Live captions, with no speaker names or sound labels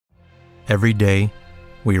Every day,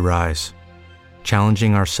 we rise,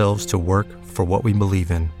 challenging ourselves to work for what we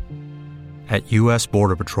believe in. At U.S.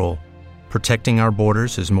 Border Patrol, protecting our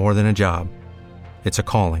borders is more than a job. It's a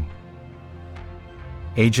calling.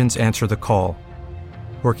 Agents answer the call,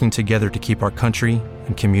 working together to keep our country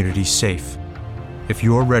and communities safe. If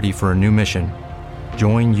you're ready for a new mission,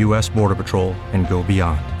 join U.S. Border Patrol and go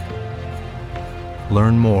beyond.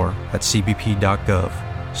 Learn more at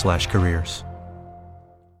cbp.gov/careers.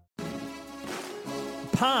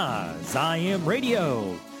 Paz I Am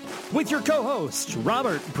Radio with your co-hosts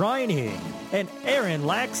Robert Brining and Aaron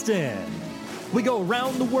Laxton. We go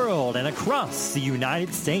around the world and across the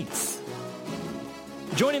United States.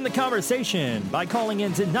 Join in the conversation by calling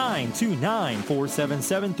in to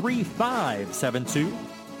 929-477-3572.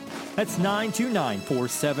 That's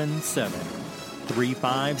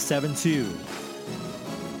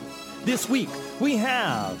 929-477-3572. This week, we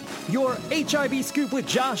have your HIV Scoop with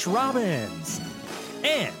Josh Robbins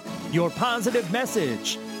and your positive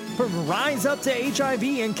message from Rise Up to HIV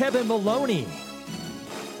and Kevin Maloney.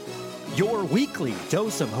 Your weekly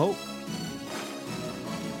dose of hope.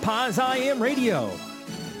 Paz I Am Radio.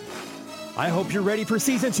 I hope you're ready for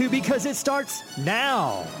season 2 because it starts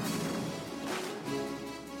now.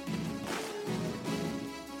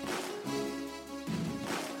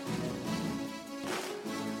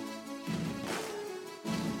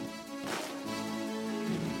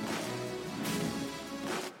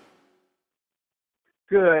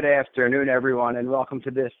 Good afternoon, everyone, and welcome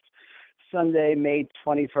to this Sunday, May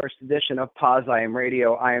 21st edition of Paz I Am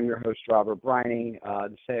Radio. I am your host, Robert Brining.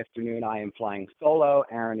 This afternoon, I am flying solo.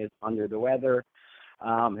 Aaron is under the weather.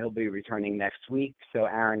 He'll be returning next week. So,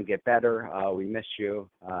 Aaron, get better. We miss you.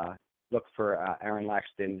 Look for Aaron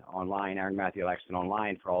Laxton online, Aaron Matthew Laxton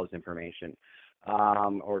online for all his information,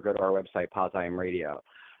 or go to our website, Paz I Am Radio.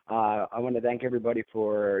 I want to thank everybody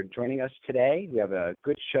for joining us today. We have a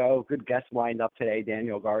good show, good guest lined up today.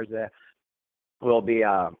 Daniel Garza will be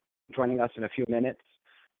joining us in a few minutes.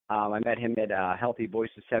 I met him at Healthy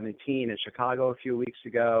Voices 17 in Chicago a few weeks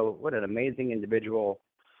ago. What an amazing individual,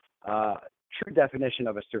 true definition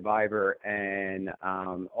of a survivor, and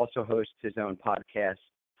also hosts his own podcast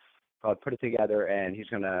called Put It Together, and he's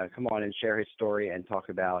going to come on and share his story and talk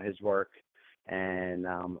about his work and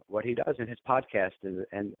what he does in his podcast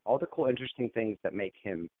and all the cool, interesting things that make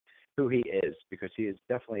him who he is, because he is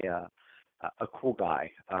definitely a cool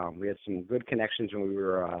guy. We had some good connections when we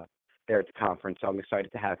were there at the conference, so I'm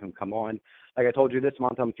excited to have him come on. Like I told you, this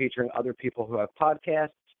month I'm featuring other people who have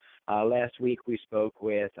podcasts. Last week we spoke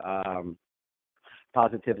with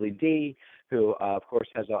Positively D, who, of course,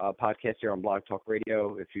 has a podcast here on Blog Talk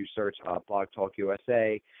Radio. If you search Blog Talk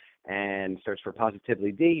USA and search for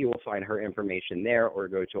Positively D, you will find her information there, or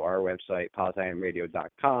go to our website,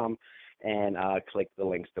 paziamradio.com, and click the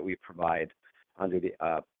links that we provide under the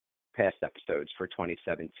past episodes for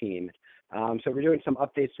 2017. So we're doing some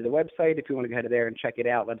updates to the website. If you want to go ahead there and check it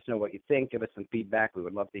out, let us know what you think. Give us some feedback. We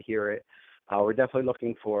would love to hear it. We're definitely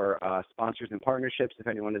looking for sponsors and partnerships. If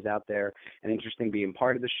anyone is out there and interested in being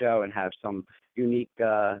part of the show and have some unique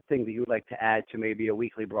thing that you would like to add to maybe a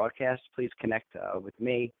weekly broadcast, please connect with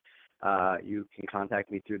me. You can contact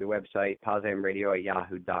me through the website,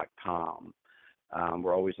 paziamradio@yahoo.com.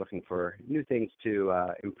 We're always looking for new things to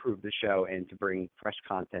improve the show and to bring fresh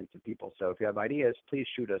content to people. So if you have ideas, please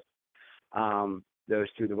shoot us those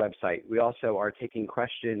through the website. We also are taking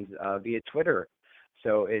questions via Twitter.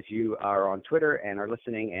 So if you are on Twitter and are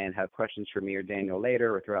listening and have questions for me or Daniel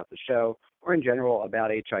later or throughout the show, or in general about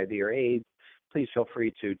HIV or AIDS, please feel free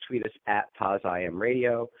to tweet us at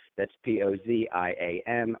PozIamRadio. That's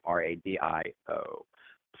POZIAMRADIO.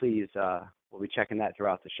 Please, we'll be checking that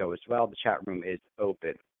throughout the show as well. The chat room is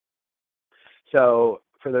open. So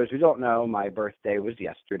for those who don't know, my birthday was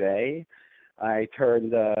yesterday. I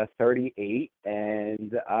turned 38,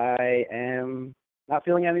 and I am not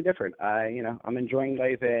feeling any different. I'm enjoying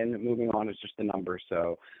life, and moving on is just a number.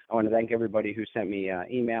 So I want to thank everybody who sent me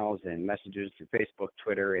emails and messages through Facebook,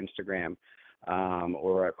 Twitter, Instagram,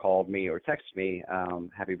 or called me or texted me.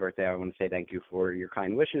 Happy birthday. I want to say thank you for your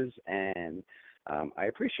kind wishes, and I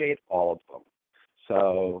appreciate all of them.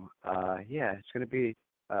 So, it's going to be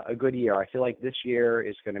a good year. I feel like this year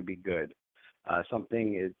is going to be good. I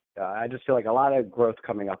just feel like a lot of growth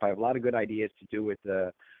coming up. I have a lot of good ideas to do with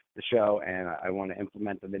the show, and I want to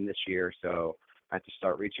implement them in this year. So I have to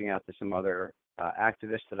start reaching out to some other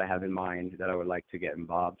activists that I have in mind that I would like to get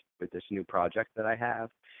involved with this new project that I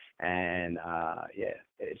have. And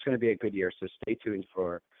it's going to be a good year. So stay tuned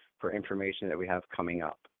for information that we have coming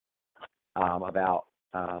up about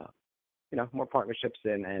more partnerships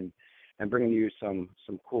and bringing you some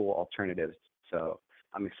cool alternatives. So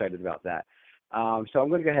I'm excited about that. So I'm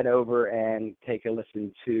going to go ahead over and take a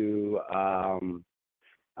listen to.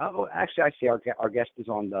 Actually, I see our guest is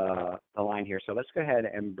on the line here. So let's go ahead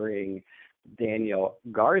and bring Daniel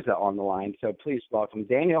Garza on the line. So please welcome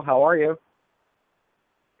Daniel. How are you?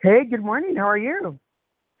 Hey, good morning. How are you?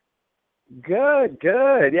 Good,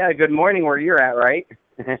 good. Yeah, good morning where you're at, right?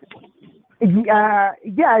 Yeah,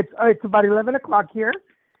 it's about 11 o'clock here.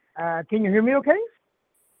 Can you hear me okay?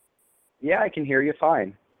 Yeah, I can hear you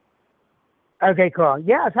fine. Okay, cool.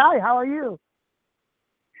 Yes, hi, how are you?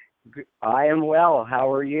 I am well.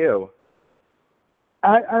 How are you?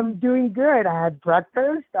 I'm doing good. I had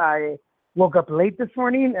breakfast. I woke up late this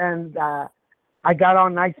morning, and I got all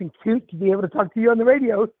nice and cute to be able to talk to you on the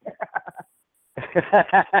radio.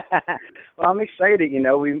 Well, I'm excited. You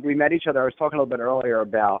know, we met each other. I was talking a little bit earlier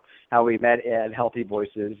about how we met at Healthy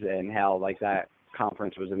Voices and how, like, that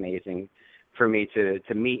conference was amazing for me to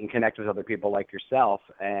meet and connect with other people like yourself.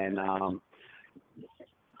 And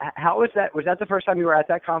how was that? Was that the first time you were at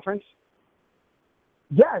that conference?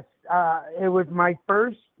 Yes, it was my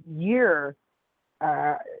first year.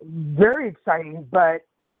 Very exciting, but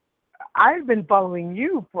I've been following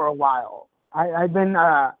you for a while. I've been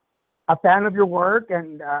a fan of your work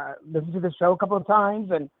and listened to the show a couple of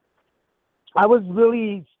times, and I was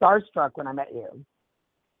really starstruck when I met you.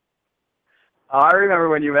 I remember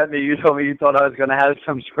when you met me, you told me you thought I was going to have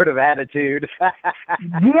some sort of attitude.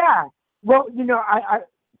 Yeah. Well, you know,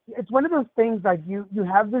 it's one of those things, like you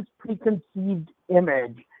have this preconceived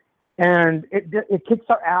image, and it kicks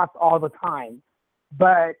our ass all the time.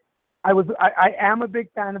 But I am a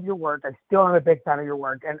big fan of your work. I still am a big fan of your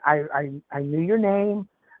work, and I knew your name,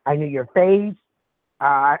 I knew your face,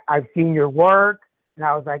 I've seen your work, and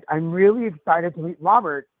I was like, I'm really excited to meet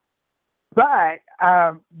Robert. But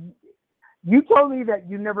you told me that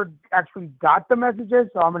you never actually got the messages,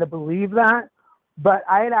 so I'm going to believe that. But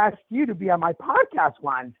I had asked you to be on my podcast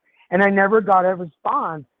once, and I never got a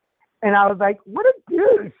response. And I was like, what a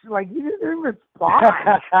douche. Like, you didn't respond.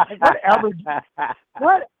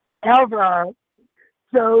 Whatever.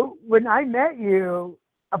 So when I met you,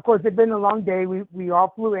 of course, it'd been a long day. We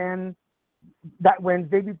all flew in that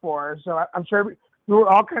Wednesday before. So I'm sure we were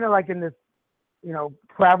all kind of like in this, you know,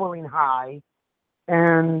 traveling high.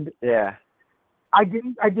 And yeah, I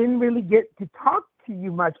didn't really get to talk to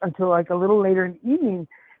you much until like a little later in the evening.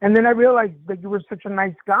 And then I realized that you were such a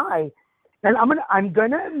nice guy. And I'm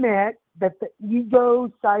gonna admit that the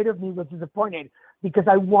ego side of me was disappointed because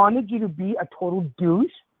I wanted you to be a total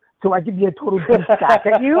douche so I could be a total douche back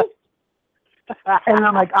at you. And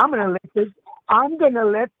I'm like, I'm gonna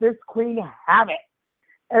let this queen have it.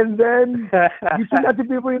 And then you turned out to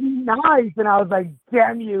be really nice, and I was like,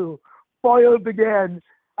 damn you, foiled again.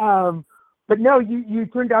 But no, you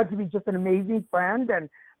turned out to be just an amazing friend, and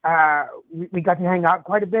we got to hang out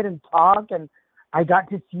quite a bit and talk, and I got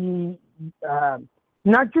to see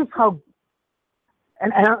not just how,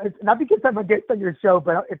 and it's not because I'm a guest on your show,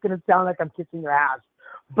 but it's going to sound like I'm kissing your ass,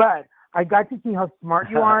 but I got to see how smart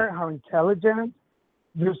you are, how intelligent,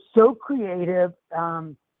 you're so creative,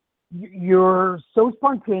 you're so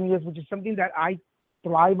spontaneous, which is something that I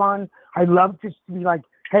thrive on. I love just to be like,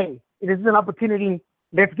 hey, this is an opportunity,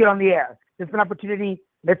 let's get on the air. This is an opportunity,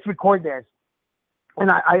 let's record this.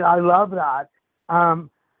 And I love that.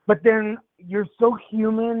 But then you're so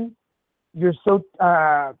human, you're so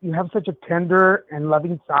you have such a tender and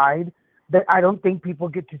loving side that I don't think people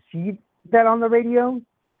get to see that on the radio.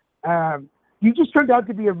 You just turned out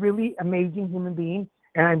to be a really amazing human being,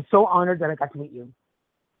 and I'm so honored that I got to meet you.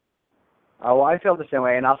 Oh, well, I feel the same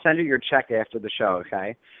way, and I'll send you your check after the show,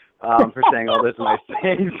 okay, for saying all those nice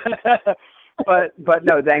things. but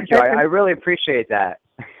no, thank you. I really appreciate that.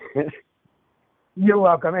 You're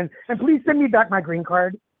welcome, and please send me back my green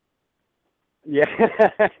card. Yeah.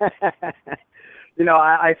 You know,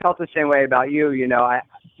 I felt the same way about you. You know, I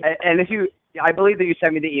believe that you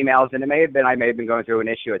sent me the emails, and I may have been going through an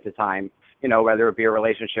issue at the time. You know, whether it be a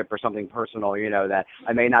relationship or something personal. You know, that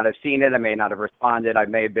I may not have seen it, I may not have responded, I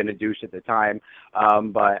may have been a douche at the time.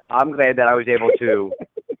 But I'm glad that I was able to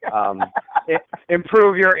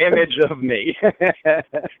improve your image of me.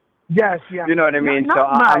 Yes, yeah. You know what I mean? Not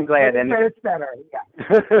so much, I'm glad. And it's better,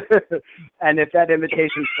 yeah. And if that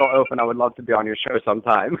invitation's still open, I would love to be on your show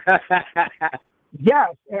sometime.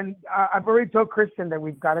 Yes, and I've already told Kristen that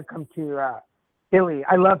we've got to come to Philly.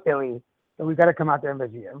 I love Philly, so we've got to come out there and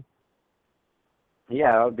visit you.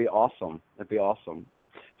 Yeah, that would be awesome. That'd be awesome.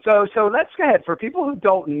 So let's go ahead. For people who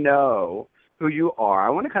don't know who you are, I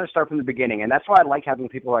want to kind of start from the beginning, and that's why I like having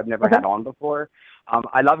people who I've never had on before.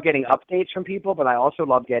 I love getting updates from people, but I also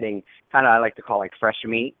love getting kind of, I like to call, like, fresh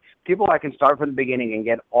meat. People I can start from the beginning and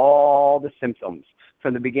get all the symptoms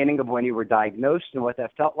from the beginning of when you were diagnosed and what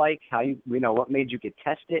that felt like, how what made you get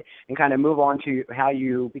tested, and kind of move on to how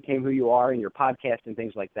you became who you are in your podcast and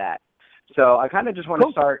things like that. So I kind of just want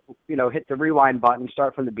to start, hit the rewind button,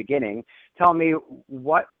 start from the beginning. Tell me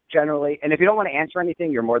what generally, and if you don't want to answer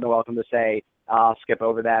anything, you're more than welcome to say, I'll skip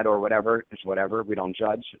over that or whatever. It's whatever. We don't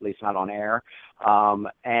judge, at least not on air.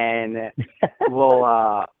 And we'll,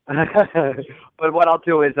 but what I'll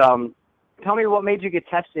do is tell me what made you get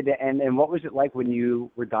tested and what was it like when you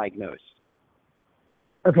were diagnosed?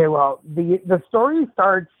 Okay, well, the story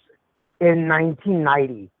starts in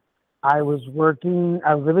 1990. I was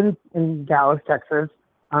living in Dallas, Texas.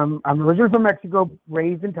 I'm originally from Mexico,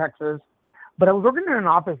 raised in Texas, but I was working in an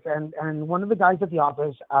office, and one of the guys at the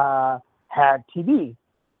office had TB,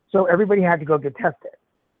 so everybody had to go get tested.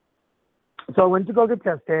 So I went to go get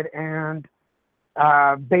tested, and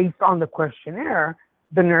based on the questionnaire,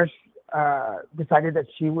 the nurse decided that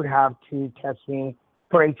she would have to test me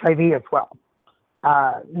for HIV as well.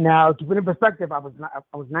 Now, to put in perspective, I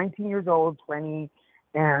was 19 years old, 20,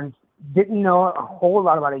 and didn't know a whole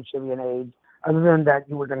lot about HIV and AIDS other than that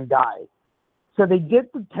you were going to die. So they did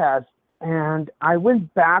the test, and I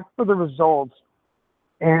went back for the results,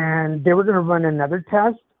 and they were going to run another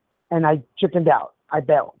test, and I chickened out. I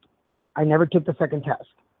bailed. I never took the second test.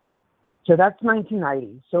 So that's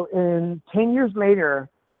 1990. So 10 years later,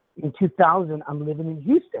 in 2000, I'm living in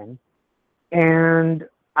Houston, and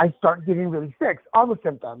I start getting really sick, all the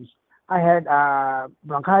symptoms. I had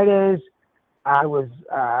bronchitis. I was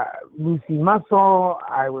losing muscle.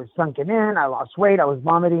 I was sunken in. I lost weight. I was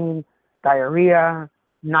vomiting, diarrhea,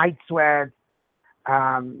 night sweats.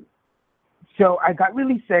 So I got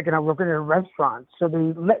really sick, and I worked in a restaurant. So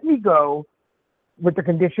they let me go with the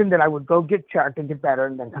condition that I would go get checked and get better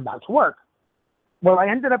and then come back to work. Well, I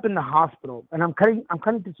ended up in the hospital, and I'm cutting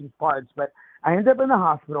to some parts, but I ended up in the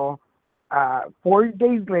hospital. 4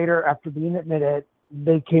 days later, after being admitted,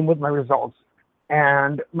 they came with my results.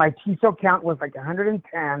 And my T cell count was like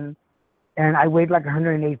 110, and I weighed like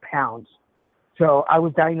 108 pounds. So I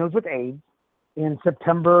was diagnosed with AIDS in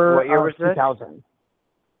September what year of was this? 2000.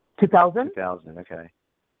 2000? 2000, okay.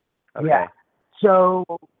 Yeah. So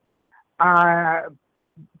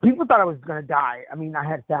people thought I was going to die. I mean, I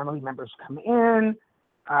had family members come in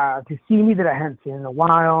to see me that I hadn't seen in a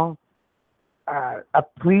while. A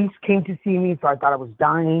priest came to see me, so I thought I was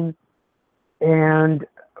dying. And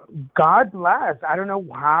God bless. I don't know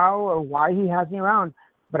how or why he has me around,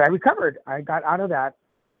 but I recovered. I got out of that.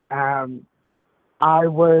 I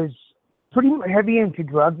was pretty heavy into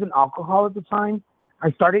drugs and alcohol at the time.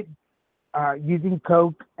 I started using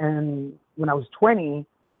Coke when I was 20,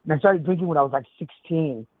 and I started drinking when I was like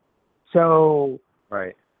 16. So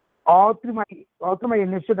right. all through my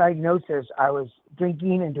initial diagnosis, I was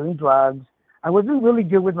drinking and doing drugs. I wasn't really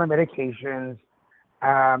good with my medications.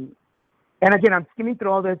 And again, I'm skimming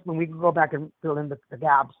through all this when we can go back and fill in the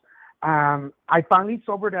gaps. I finally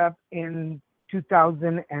sobered up in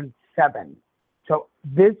 2007. So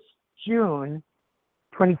this June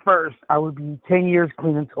 21st, I will be 10 years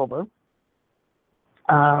clean and sober.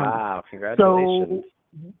 Wow, congratulations.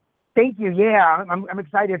 So, thank you. Yeah, I'm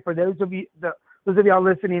excited for those of y'all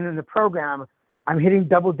listening in the program. I'm hitting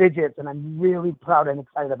double digits, and I'm really proud and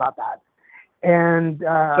excited about that. And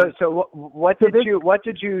so what did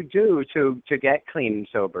you do to get clean and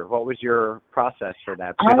sober? What was your process for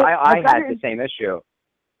that? Because I had the same issue.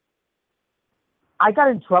 I got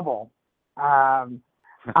in trouble.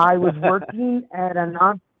 I was working at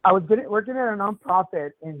working at a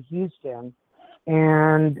nonprofit in Houston,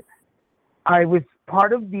 and I was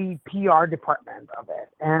part of the PR department of it.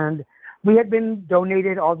 And we had been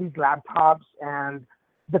donated all these laptops, and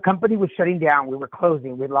the company was shutting down. We were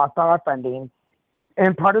closing. We lost all our funding.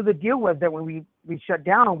 And part of the deal was that when we shut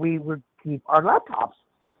down, we would keep our laptops.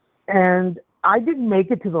 And I didn't make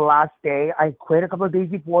it to the last day. I quit a couple of days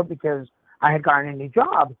before because I had gotten a new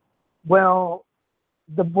job. Well,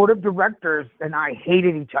 the board of directors and I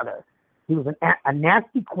hated each other. He was a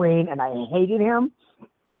nasty queen, and I hated him.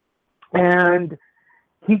 And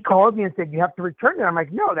he called me and said, "You have to return it." I'm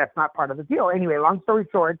like, "No, that's not part of the deal." Anyway, long story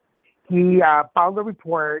short, he filed a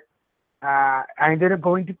report. I ended up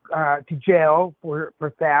going to jail for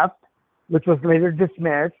theft, which was later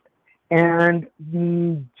dismissed. And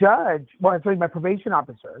the judge, my probation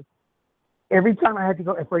officer, every time I had to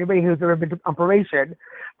go, for anybody who's ever been on probation,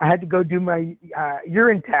 I had to go do my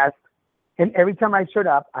urine test. And every time I showed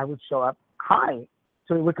up, I would show up high.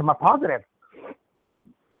 So it would come up positive.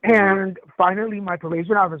 And finally, my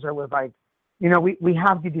probation officer was like, we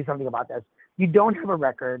have to do something about this. You don't have a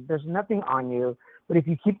record. There's nothing on you. But if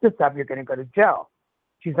you keep this up, you're going to go to jail.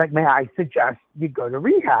 She's like, "May I suggest you go to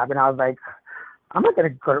rehab?" And I was like, I'm not going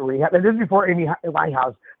to go to rehab. And this is before Amy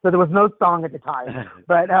Winehouse, so there was no song at the time.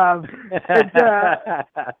 But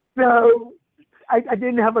so I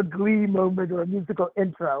didn't have a Glee moment or a musical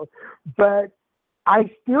intro, but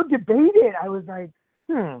I still debated. I was like,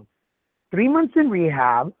 3 months in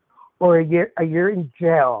rehab or a year in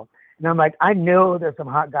jail. And I'm like, I know there's some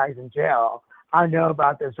hot guys in jail. I know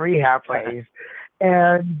about this rehab place.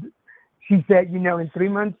 And she said, in 3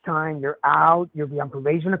 months' time, you're out, you'll be on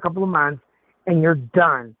probation a couple of months, and you're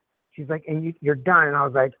done. She's like, and you're done. And I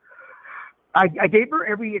was like, I gave her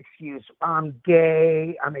every excuse. I'm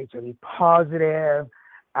gay, I'm HIV positive,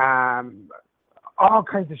 all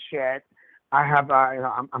kinds of shit. I have, I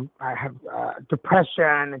have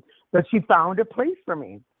depression, but she found a place for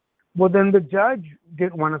me. Well, then the judge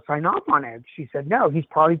didn't want to sign off on it. She said, no, he's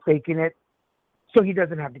probably faking it so he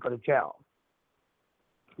doesn't have to go to jail.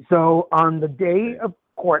 So on the day of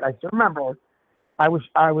court, I still remember, I was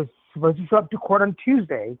supposed to show up to court on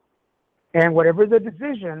Tuesday, and whatever the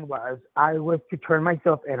decision was, I was to turn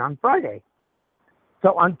myself in on Friday.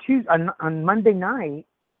 So on on Monday night,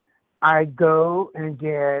 I go and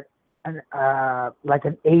get like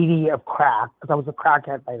an 80 of crack, because I was a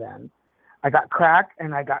crackhead by then. I got crack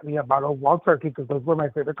and I got me a bottle of wild turkey, because those were my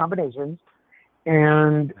favorite combinations.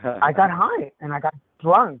 And I got high and I got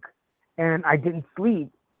drunk and I didn't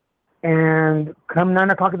sleep. And come 9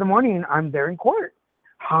 o'clock in the morning, I'm there in court,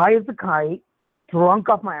 high as a kite, drunk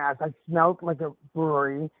off my ass. I smelled like a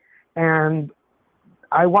brewery. And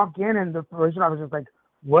I walk in and the probation officer was like,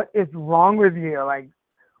 what is wrong with you? Like,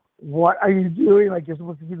 what are you doing? Like, you're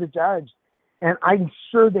supposed to be the judge. And I'm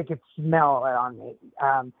sure they could smell it on me.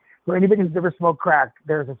 For anybody who's ever smoked crack,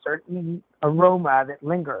 there's a certain aroma that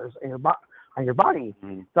lingers in on your body.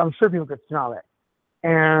 Mm-hmm. So I'm sure people could smell it.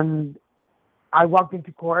 And I walked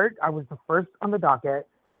into court. I was the first on the docket.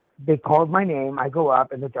 They called my name. I go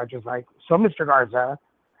up, and the judge was like, so, Mr. Garza,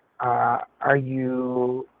 are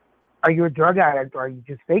you a drug addict, or are you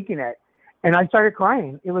just faking it? And I started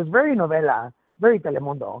crying. It was very novela, very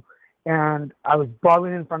Telemundo. And I was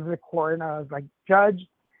bawling in front of the court, and I was like, Judge.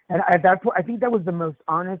 And at that point, I think that was the most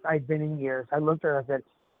honest I'd been in years. I looked at her and I said,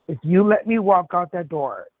 if you let me walk out that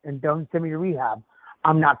door and don't send me to rehab,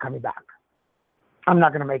 I'm not coming back. I'm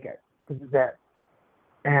not going to make it. This is it.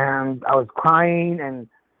 And I was crying, and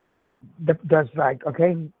the judge was like,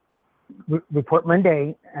 okay, report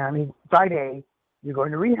Friday, you're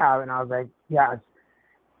going to rehab. And I was like, yes.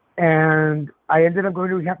 And I ended up going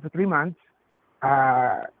to rehab for 3 months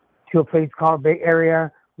to a place called Bay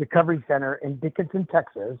Area Recovery Center in Dickinson,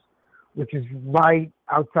 Texas, which is right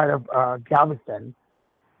outside of Galveston.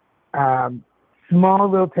 Small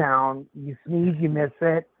little town. You sneeze, you miss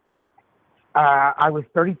it. I was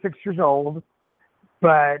 36 years old,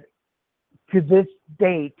 but to this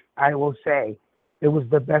date, I will say it was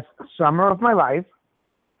the best summer of my life.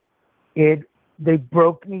 They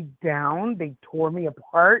broke me down, they tore me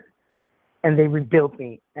apart, and they rebuilt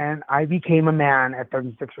me. And I became a man at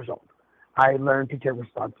 36 years old. I learned to take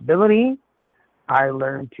responsibility. I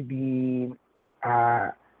learned to be,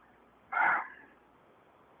 I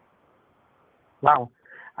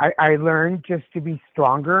learned just to be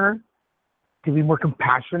stronger, to be more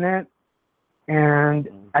compassionate. And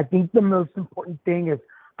I think the most important thing is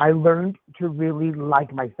I learned to really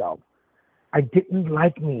like myself. I didn't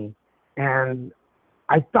like me, and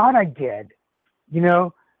I thought I did.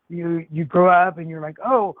 You grow up and you're like,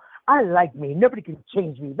 oh, I like me. Nobody can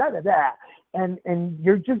change me, blah, blah, blah. And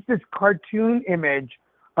you're just this cartoon image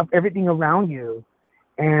of everything around you.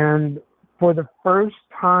 And for the first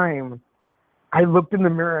time, I looked in the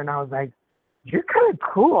mirror and I was like, you're kind of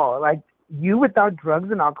cool. Like, you without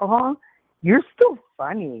drugs and alcohol, you're still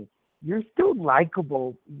funny. You're still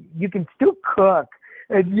likable. You can still cook.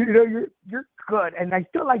 And, you're good. And I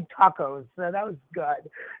still like tacos. So that was good.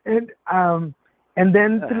 And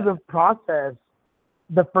then through the process,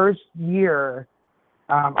 the first year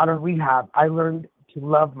out of rehab, I learned to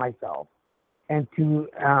love myself. And to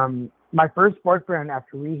my first boyfriend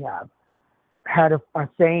after rehab had a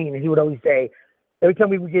saying, and he would always say, every time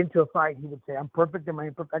we would get into a fight, he would say, I'm perfect in my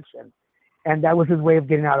imperfection. And that was his way of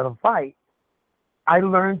getting out of a fight. I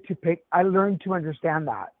learned to understand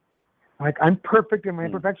that. Like, I'm perfect in my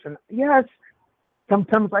imperfection. Yes,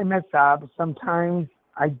 sometimes I mess up. Sometimes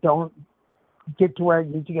I don't get to where I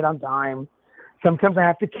need to get on time. Sometimes I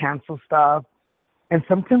have to cancel stuff. And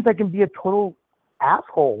sometimes I can be a total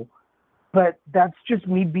asshole. But that's just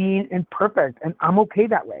me being imperfect. And I'm okay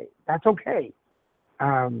that way. That's okay.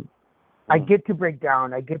 I get to break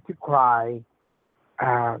down. I get to cry.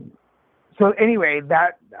 So anyway,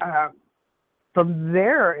 that from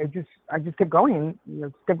there, I just kept going.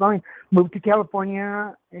 Kept going. Moved to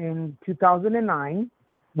California in 2009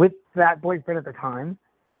 with that boyfriend at the time.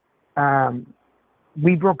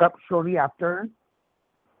 We broke up shortly after.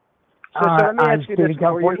 So let me ask you this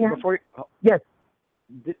Yes.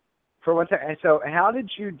 For one second. So how did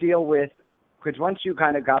you deal with? Because once you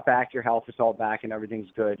kind of got back, your health is all back and everything's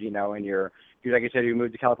good, and you're like I said, you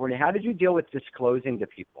moved to California. How did you deal with disclosing to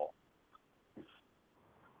people?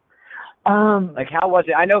 Like, how was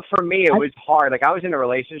it? I know for me it was hard. Like, I was in a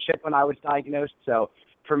relationship when I was diagnosed, so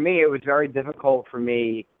for me it was very difficult for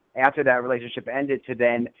me after that relationship ended to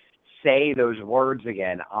then say those words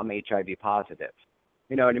again. I'm HIV positive.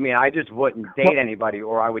 You know what I mean? I just wouldn't date anybody,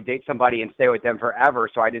 or I would date somebody and stay with them forever,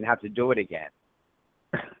 so I didn't have to do it again.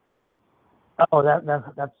 Oh,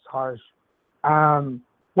 that's harsh. In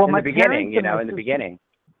the beginning.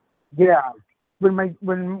 Yeah.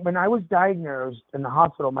 When I was diagnosed in the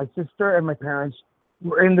hospital, my sister and my parents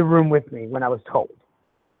were in the room with me when I was told.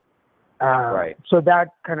 Right. So that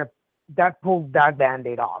pulled that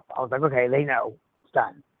Band-Aid off. I was like, okay, they know, it's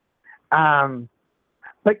done.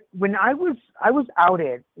 But when I was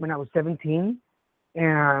outed when I was 17,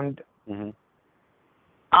 and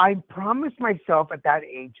I promised myself at that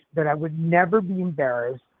age that I would never be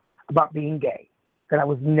embarrassed about being gay, that I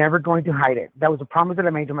was never going to hide it. That was a promise that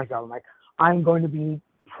I made to myself. I'm like, I'm going to be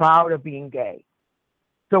proud of being gay.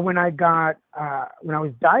 So when I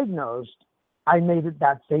was diagnosed, I made it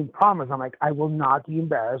that same promise. I'm like, I will not be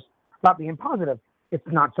embarrassed about being positive. It's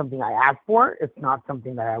not something I asked for. It's not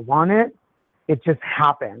something that I wanted. It just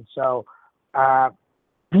happened. So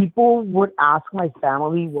people would ask my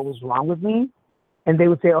family what was wrong with me, and they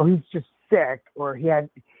would say, oh, he's just sick, or he had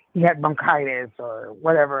bronchitis or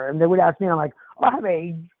whatever. And they would ask me, and I'm like, oh, I have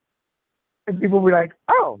AIDS. And people would be like,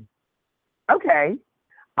 oh, okay.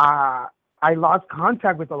 I lost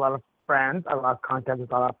contact with a lot of friends. I lost contact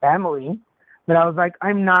with a lot of family. But I was like,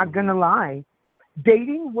 I'm not going to lie.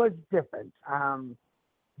 Dating was different. One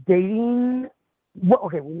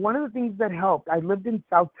of the things that helped, I lived in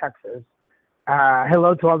South Texas.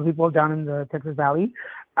 Hello to all the people down in the Texas Valley.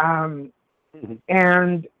 And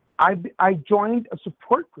I joined a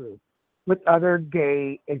support group with other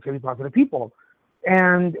gay HIV positive people.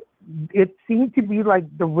 And it seemed to be like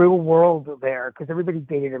the real world there, because everybody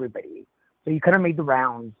dated everybody. So you kind of made the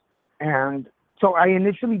rounds. And so I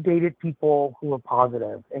initially dated people who were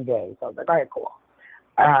positive and gay. So I was like, all right, cool.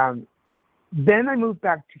 Then I moved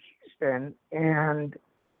back to Houston, and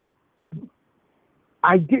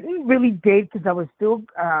I didn't really date because I was still,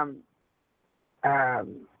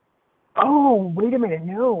 oh, wait a minute,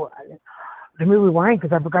 no. Let me rewind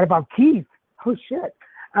because I forgot about Keith. Oh, shit.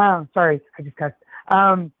 Sorry, I just cussed.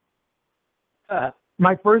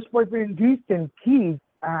 My first boyfriend in Houston, Keith,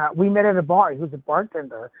 we met at a bar. He was a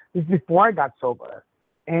bartender. This is before I got sober.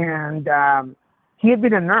 And he had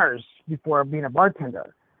been a nurse before being a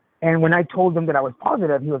bartender. And when I told him that I was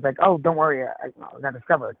positive, he was like, oh, don't worry, I got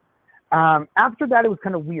discovered. After that, it was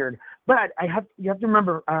kind of weird. But you have to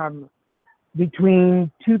remember,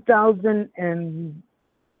 between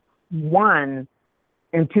 2001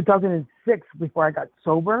 and 2006, before I got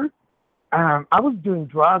sober, I was doing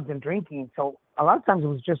drugs and drinking. So a lot of times it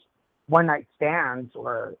was just one-night stands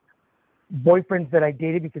or boyfriends that I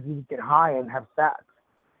dated because we would get high and have sex.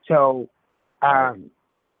 So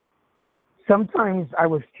sometimes I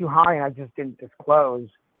was too high and I just didn't disclose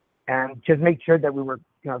and just make sure that we were,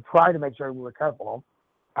 try to make sure we were careful.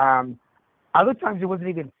 Other times it wasn't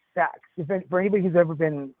even sex. For anybody who's ever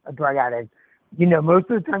been a drug addict, most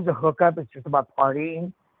of the times a hookup is just about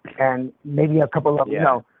partying and maybe a couple of,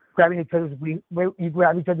 grabbing each other's wee, you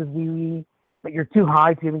grab each other's wee, but you're too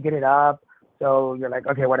high to even get it up. So you're like,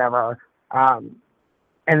 okay, whatever. And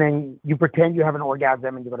then you pretend you have an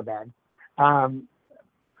orgasm and you go to bed.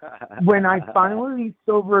 When I finally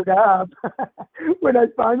sobered up,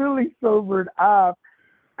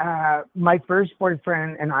 my first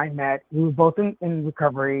boyfriend and I met. We were both in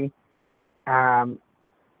recovery. And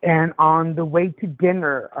on the way to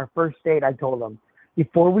dinner, our first date, I told him,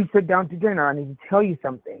 before we sit down to dinner, I need to tell you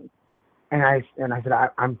something. And I said,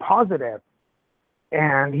 I'm positive.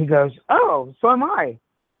 And he goes, oh, so am I.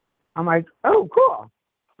 I'm like, oh, cool.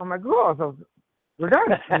 I'm like, cool. So we're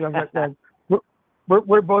done.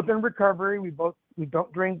 We're both in recovery. We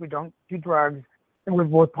don't drink. We don't do drugs. And we're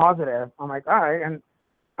both positive. I'm like, all right. And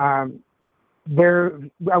I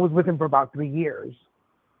was with him for about 3 years.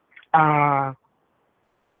 After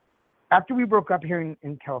we broke up here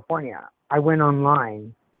in California, I went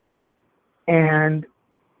online, and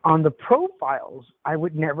on the profiles, I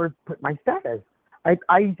would never put my status. I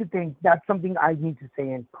used to think that's something I need to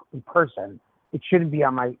say in person. It shouldn't be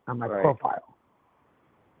on my right. profile.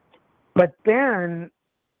 But then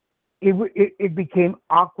it became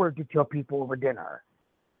awkward to tell people over dinner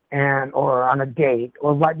or on a date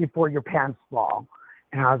or right before your pants fall.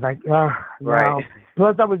 And I was like, oh, no. Right.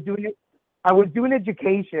 Plus I was doing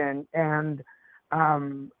education, and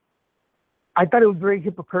I thought it was very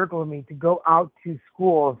hypocritical of me to go out to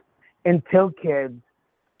schools and tell kids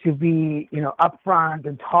to be, upfront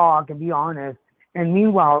and talk and be honest. And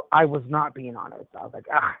meanwhile, I was not being honest. I was like,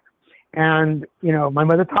 ah. And, my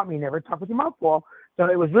mother taught me never talk with your mouth full. So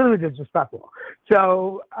it was really disrespectful.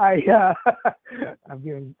 So I'm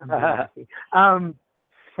being nasty.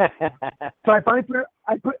 So I finally put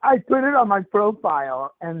it on my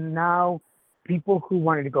profile, and now people who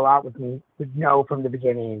wanted to go out with me would know from the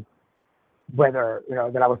beginning whether,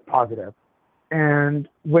 that I was positive. And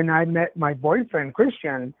when I met my boyfriend,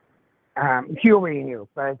 Christian, he already knew.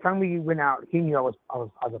 By the time we went out, he knew I was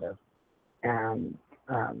positive. And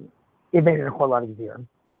it made it a whole lot easier.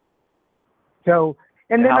 So,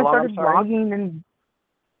 and then I started blogging in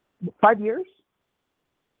 5 years.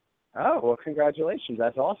 Oh, well, congratulations.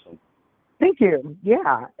 That's awesome. Thank you.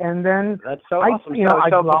 Yeah. And then that's so awesome. So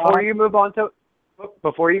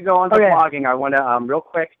before you go on to blogging, I want to real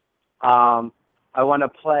quick. I want to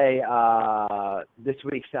play this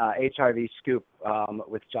week's HIV scoop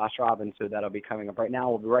with Josh Robbins, so that'll be coming up right now.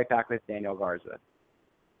 We'll be right back with Daniel Garza.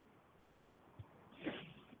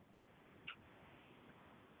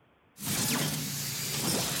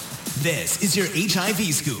 This is your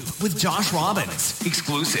HIV Scoop with Josh Robbins,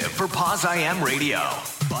 exclusive for Pause I Am Radio.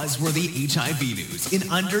 Buzzworthy HIV news in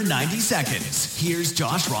under 90 seconds. Here's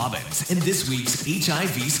Josh Robbins in this week's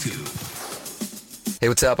HIV Scoop. Hey,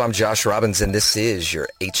 what's up? I'm Josh Robbins, and this is your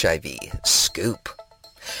HIV Scoop.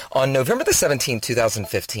 On November the 17th,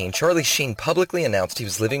 2015, Charlie Sheen publicly announced he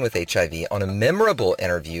was living with HIV on a memorable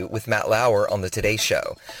interview with Matt Lauer on the Today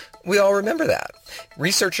Show. We all remember that.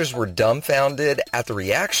 Researchers were dumbfounded at the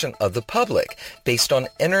reaction of the public based on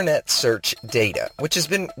internet search data, which has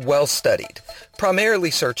been well studied,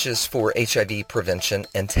 primarily searches for HIV prevention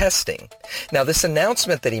and testing. Now, this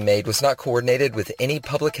announcement that he made was not coordinated with any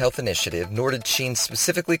public health initiative, nor did Sheen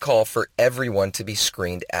specifically call for everyone to be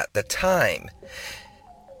screened at the time.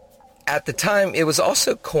 At the time, it was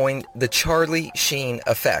also coined the Charlie Sheen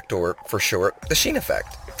effect, or for short, the Sheen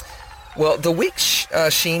effect. Well, the week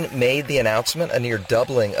Sheen made the announcement, a near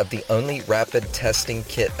doubling of the only rapid testing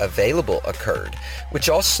kit available occurred, which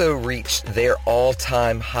also reached their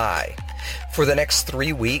all-time high. For the next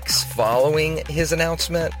 3 weeks following his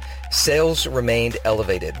announcement, sales remained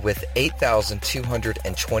elevated, with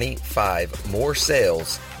 8,225 more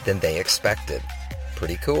sales than they expected.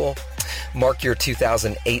 Pretty cool. Mark your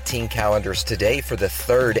 2018 calendars today for the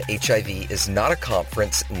third HIV is Not a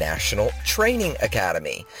Conference National Training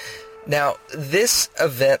Academy. Now, this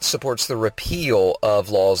event supports the repeal of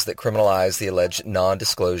laws that criminalize the alleged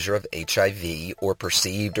non-disclosure of HIV or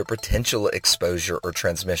perceived or potential exposure or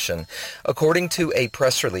transmission, according to a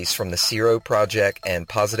press release from the Zero Project and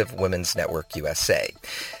Positive Women's Network USA.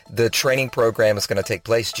 The training program is going to take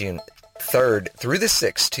place June 3rd through the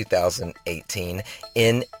 6th, 2018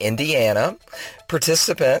 in Indiana.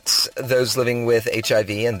 Participants, those living with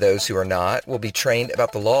HIV and those who are not, will be trained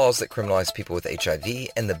about the laws that criminalize people with HIV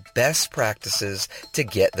and the best practices to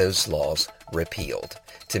get those laws repealed.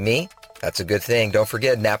 To me, that's a good thing. Don't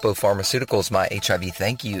forget, Napo Pharmaceuticals, My HIV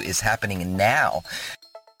Thank You, is happening now.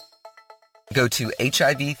 Go to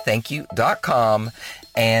hivthankyou.com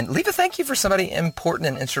and leave a thank you for somebody important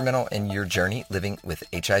and instrumental in your journey living with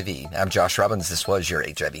HIV. I'm Josh Robbins. This was your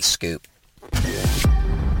HIV Scoop.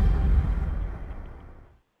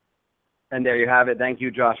 And there you have it. Thank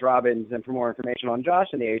you, Josh Robbins. And for more information on Josh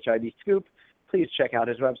and the HIV Scoop, please check out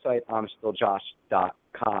his website,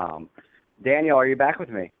 I'mStillJosh.com. Daniel, are you back with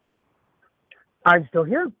me? I'm still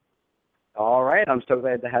here. All right. I'm so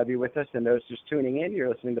glad to have you with us. And those just tuning in, you're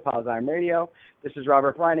listening to Pause I Am Radio. This is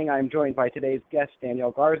Robert Brining. I'm joined by today's guest,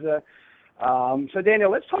 Daniel Garza. So, Daniel,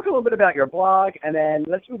 let's talk a little bit about your blog, and then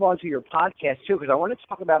let's move on to your podcast, too, because I want to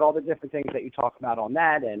talk about all the different things that you talk about on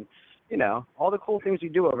that and, you know, all the cool things you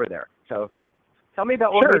do over there. So tell me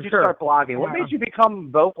about what made you start blogging. What made you become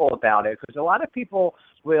vocal about it? Because a lot of people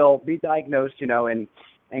will be diagnosed, you know, and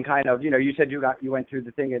kind of, you know, you said you went through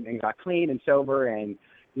the thing and got clean and sober and,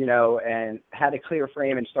 you know, and had a clear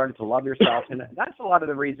frame and started to love yourself. And that's a lot of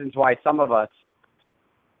the reasons why some of us,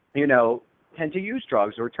 you know, tend to use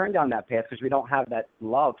drugs or turn down that path because we don't have that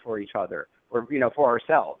love for each other or, you know, for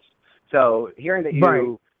ourselves. So hearing that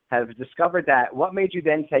you have discovered that, what made you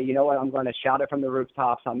then say, you know what, I'm going to shout it from the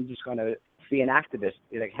rooftops, I'm just going to be an activist?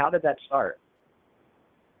 Like, how did that start?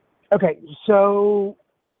 Okay, so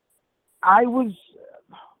I was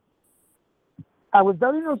I was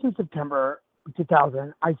diagnosed in September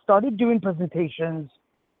 2000. I started doing presentations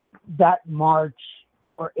that March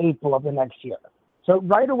or April of the next year. So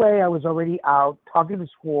right away, I was already out talking to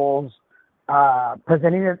schools,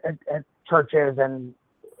 presenting at churches and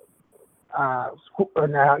school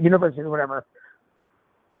and universities, whatever.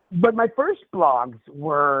 But my first blogs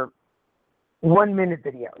were 1-minute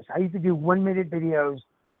videos. I used to do 1-minute videos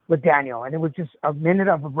with Daniel, and it was just a minute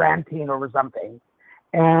of ranting over something.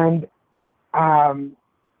 And I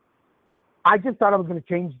just thought I was going to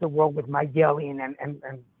change the world with my yelling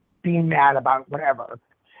and being mad about whatever.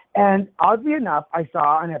 And oddly enough, I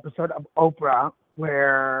saw an episode of Oprah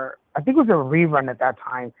where, I think it was a rerun at that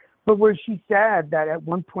time, but where she said that at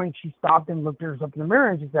one point she stopped and looked at herself in the mirror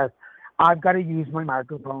and she says, I've got to use my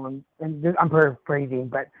microphone, and I'm paraphrasing,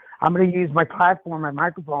 but I'm going to use my platform, my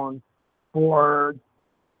microphone for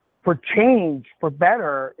change, for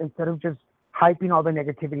better, instead of just hyping all the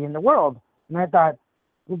negativity in the world. And I thought,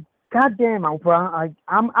 well, goddamn, Oprah,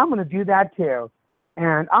 I'm going to do that too.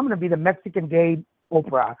 And I'm going to be the Mexican gay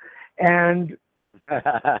Oprah. And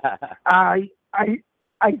I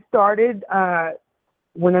started,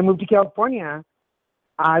 when I moved to California,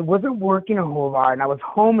 I wasn't working a whole lot, and I was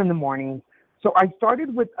home in the morning. So I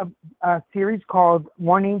started with a series called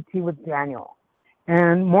Morning Tea with Daniel.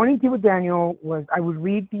 And Morning Tea with Daniel was, I would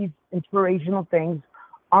read these inspirational things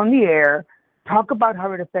on the air, talk about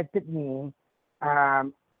how it affected me,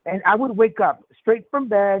 and I would wake up straight from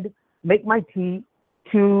bed, make my tea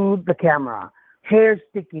to the camera, hair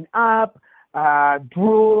sticking up,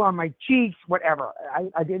 drool on my cheeks, whatever.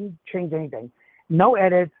 I didn't change anything. No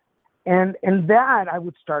edits. And that I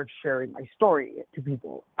would start sharing my story to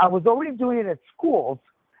people. I was already doing it at schools,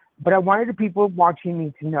 but I wanted the people watching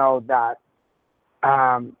me to know that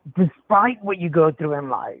despite what you go through in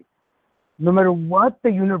life, no matter what the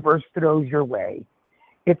universe throws your way,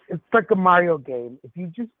 it's like a Mario game. If you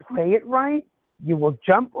just play it right, you will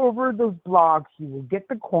jump over those blocks, you will get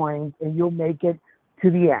the coins, and you'll make it to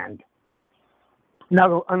the end.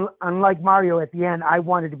 Now, unlike Mario, at the end, I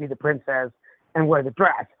wanted to be the princess and wear the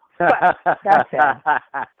dress. But that's it.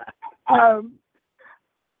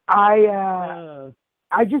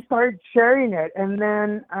 I just started sharing it, and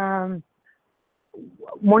then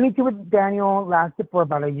Morning Tea with Daniel lasted for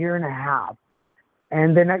about 1.5 years,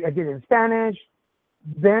 and then I did it in Spanish.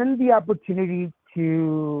 Then the opportunity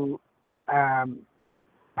to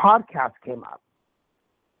podcast came up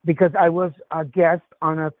because I was a guest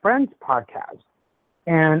on a friend's podcast,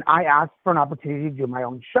 and I asked for an opportunity to do my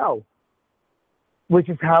own show, which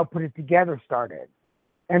is how Put It Together started.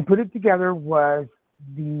 And Put It Together was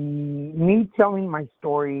me telling my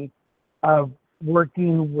story of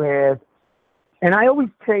working with, and I always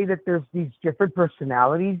say that there's these different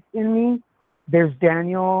personalities in me. There's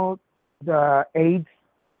Daniel, the AIDS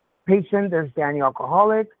patient. There's Daniel,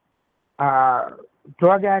 alcoholic,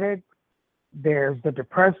 drug addict. There's the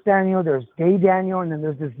depressed Daniel. There's gay Daniel. And then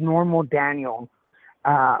there's this normal Daniel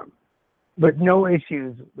with no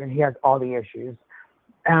issues when he has all the issues.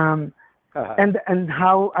 And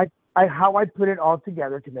how I put it all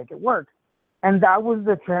together to make it work. And that was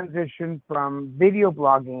the transition from video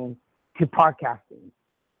blogging to podcasting.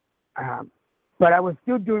 But I was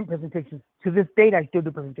still doing presentations. To this date, I still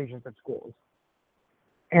do presentations at schools.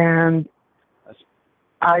 And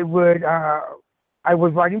I was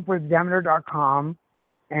writing for Examiner.com,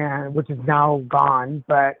 and which is now gone,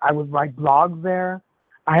 but I would write blogs there.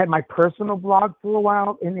 I had my personal blog for a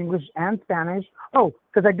while in English and Spanish. Oh,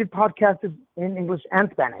 because I did podcasts in English and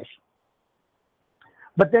Spanish.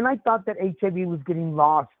 But then I thought that HIV was getting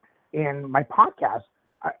lost in my podcast.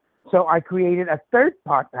 So I created a third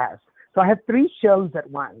podcast. So I have 3 shows at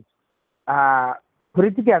once. Put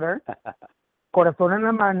It Together, Corazón en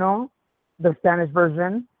la Mano, the Spanish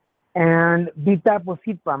version, and Vita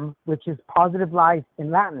Positivum, which is Positive Life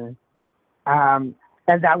in Latin. And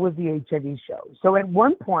that was the HIV show. So at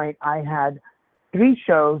one point, I had 3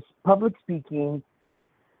 shows, public speaking,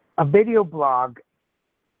 a video blog,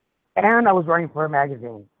 and I was writing for a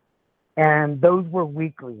magazine. And those were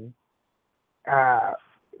weekly.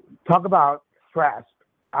 Talk about stress.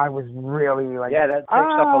 I was really like... Yeah, that takes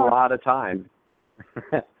up a lot of time.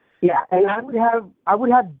 Yeah, and I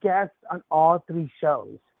would have guests on all 3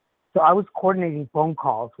 shows. So I was coordinating phone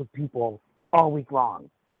calls with people all week long.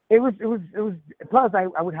 It was. Plus,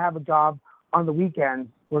 I would have a job on the weekends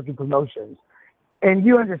working promotions, and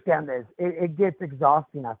you understand this. It gets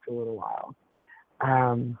exhausting after a little while.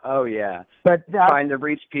 Oh yeah. But trying to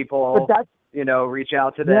reach people, reach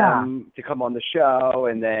out to them to come on the show,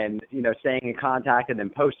 and then staying in contact, and then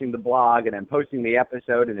posting the blog, and then posting the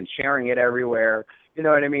episode, and then sharing it everywhere. You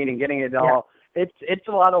know what I mean? And getting it all it's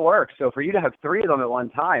a lot of work. So for you to have 3 of them at one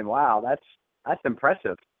time, wow, that's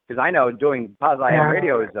impressive. Because I know doing Paz I Am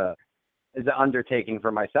Radio is an undertaking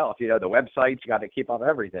for myself. You know, the websites, you got to keep up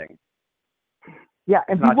everything. Yeah,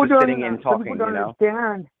 and it's people not just don't, sitting and talking, some people don't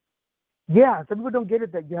understand. Yeah, some people don't get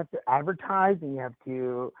it that you have to advertise and you have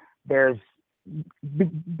to.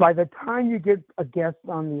 By the time you get a guest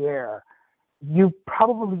on the air, you've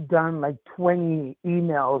probably done like 20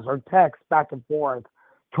 emails or texts back and forth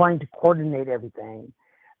trying to coordinate everything.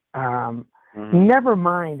 Never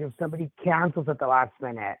mind if somebody cancels at the last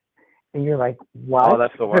minute and you're like, what? Oh,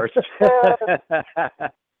 that's the worst.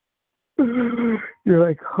 You're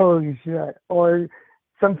like, holy shit. Or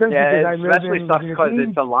sometimes because I live especially sucks because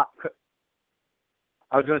it's a lot.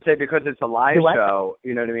 I was going to say, because it's a live show,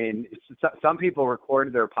 you know what I mean? Some people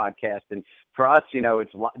recorded their podcast, and for us, you know,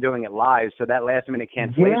 it's doing it live, so that last-minute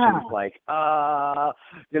cancellation is like,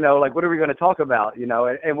 you know, like, what are we going to talk about, you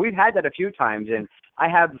know? And we've had that a few times, and I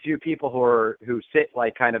have a few people who sit,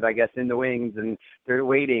 like, kind of, I guess, in the wings, and they're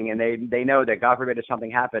waiting, and they know that, God forbid, if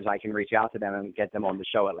something happens, I can reach out to them and get them on the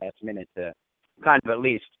show at last minute to kind of at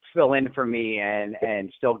least fill in for me and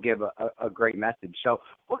still give a great message. So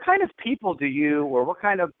what kind of people what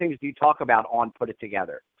kind of things do you talk about on Put It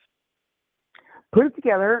Together? Put It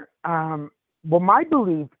Together, well, my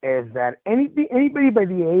belief is that anybody by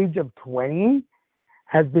the age of 20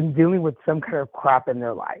 has been dealing with some kind of crap in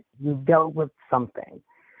their life. You've dealt with something.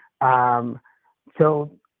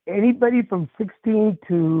 So anybody from 16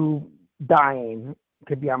 to dying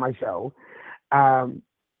could be on my show.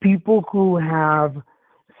 People who have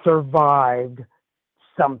survived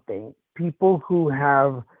something, people who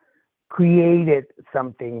have created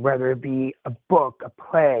something, whether it be a book, a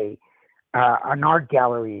play, an art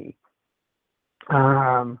gallery,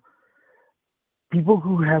 people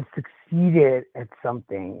who have succeeded at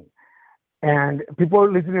something. And people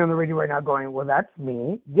are listening on the radio right now going, well, that's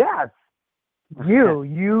me. Yes,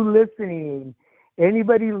 you listening,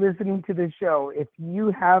 anybody listening to the show, if you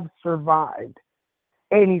have survived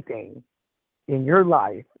anything in your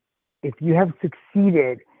life, if you have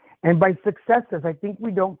succeeded, and by successes, I think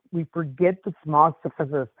we forget the small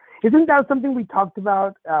successes. Isn't that something we talked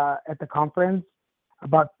about at the conference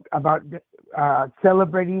about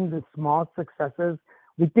celebrating the small successes?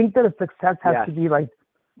 We think that a success has to be like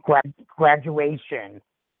graduation,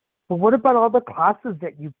 but what about all the classes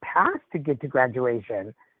that you pass to get to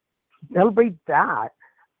graduation? Celebrate that.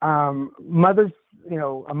 Mothers, you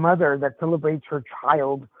know, a mother that celebrates her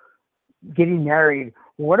child getting married.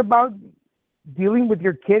 What about dealing with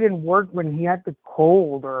your kid in work when he had the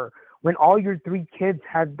cold, or when all your 3 kids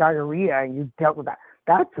had diarrhea and you dealt with that?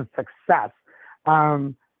 That's a success.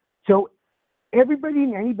 So everybody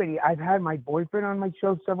and anybody, I've had my boyfriend on my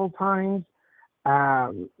show several times,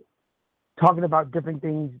 talking about different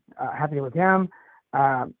things happening with him.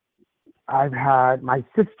 I've had my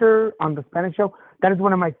sister on the Spanish show. That is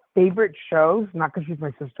one of my favorite shows, not because she's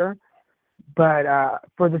my sister, but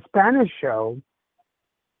for the Spanish show,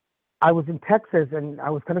 I was in Texas and I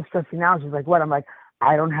was kind of stressing out. She's like, what? I'm like,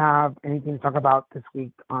 I don't have anything to talk about this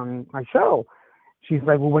week on my show. She's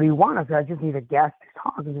like, well, what do you want? I said, I just need a guest to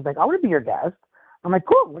talk. And she's like, I want to be your guest. I'm like,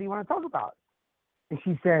 cool. What do you want to talk about? And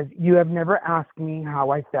she says, you have never asked me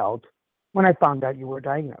how I felt when I found out you were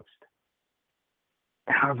diagnosed.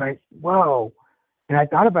 And I was like, whoa. And I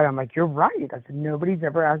thought about it. I'm like, you're right. I said, nobody's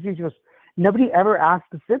ever asked you. She goes, nobody ever asked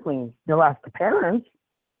the siblings. They'll ask the parents,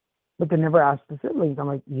 but they never asked the siblings. I'm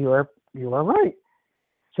like, you are right.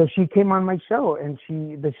 So she came on my show, and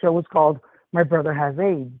the show was called My Brother Has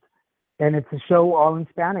AIDS. And it's a show all in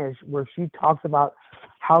Spanish where she talks about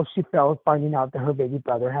how she felt finding out that her baby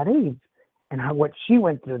brother had AIDS, and what she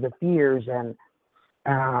went through, the fears and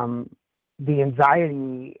the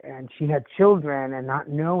anxiety, and she had children and not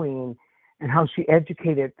knowing, and how she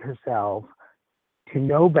educated herself to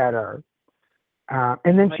know better.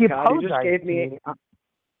 And then she apologized to me.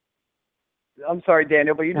 I'm sorry,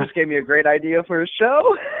 Daniel, but you just gave me a great idea for a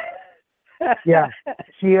show. Yeah.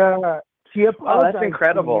 She apologized that's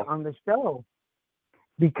incredible. to me on the show,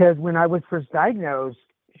 because when I was first diagnosed,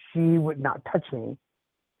 she would not touch me,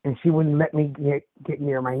 and she wouldn't let me get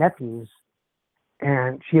near my nephews.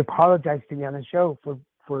 And she apologized to me on the show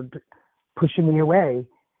for pushing me away,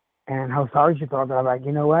 and how sorry she felt. I'm like,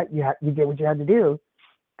 you know what? You did what you had to do,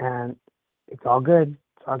 and it's all good.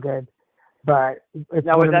 It's all good. But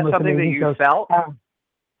now, was that something that you felt?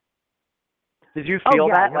 Did you feel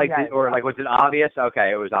that, or was it obvious?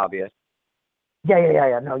 Okay, it was obvious.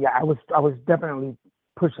 Yeah. No, yeah, I was definitely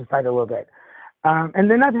pushed aside a little bit. And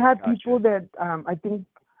then I've had people that I think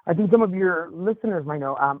some of your listeners might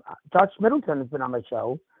know. Josh Middleton has been on my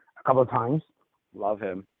show a couple of times. Love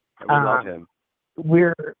him. I love him. we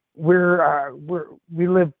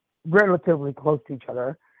live relatively close to each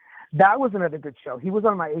other. That was another good show. He was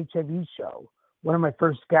on my HIV show, one of my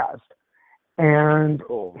first guests, and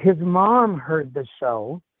his mom heard the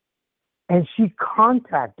show, and she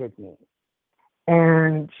contacted me,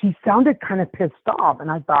 and she sounded kind of pissed off, and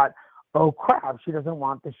I thought, oh crap, she doesn't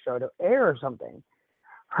want the show to air or something.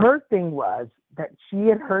 Her thing was that she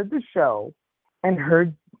had heard the show and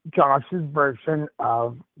heard Josh's version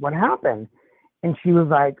of what happened. And she was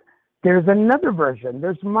like, there's another version.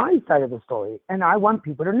 There's my side of the story. And I want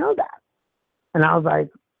people to know that. And I was like,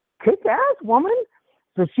 kick ass, woman.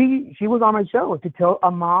 So she was on my show to tell a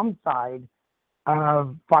mom's side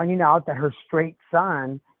of finding out that her straight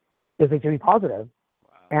son is HIV positive.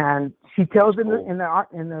 And she tells in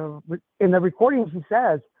the recording, she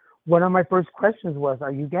says, one of my first questions was,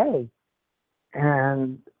 are you gay?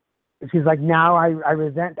 And she's like, now I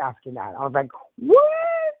resent asking that. I was like, what?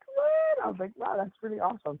 I was like, wow, that's really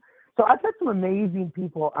awesome. So I've had some amazing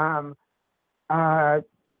people.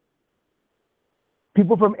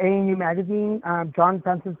 People from A&U Magazine. John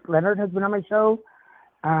Francis Leonard has been on my show,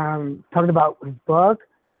 talking about his book.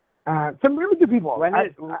 Some really good people.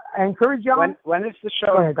 I encourage y'all. When is the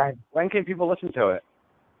show? Go ahead. When can people listen to it?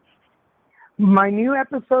 My new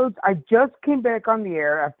episodes, I just came back on the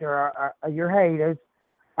air after a year hiatus.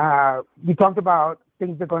 We talked about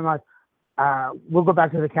things that are going on. We'll go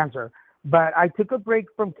back to the cancer. But I took a break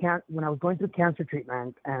from when I was going through cancer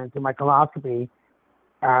treatment and to my colostomy.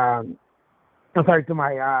 To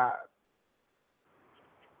my,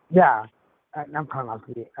 not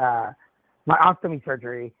colostomy, my ostomy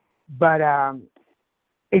surgery. But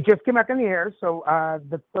it just came back on the air. So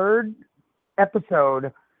the third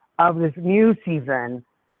episode of this new season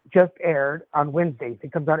just aired on Wednesdays.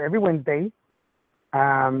 It comes out every Wednesday.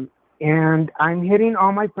 And I'm hitting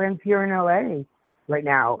all my friends here in LA right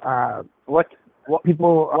now. What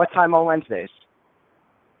time on Wednesdays?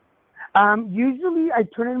 Usually I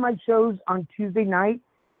turn in my shows on Tuesday night,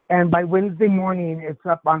 and by Wednesday morning it's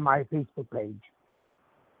up on my Facebook page.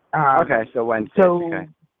 Okay, so Wednesday. Okay.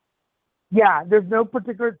 Yeah, there's no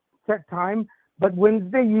particular set time, but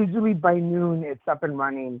Wednesday usually by noon it's up and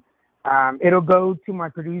running. It'll go to my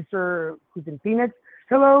producer who's in Phoenix.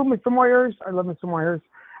 Hello, Mr. Moyers. I love Mr. Moyers.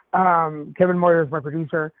 Kevin Moyers, my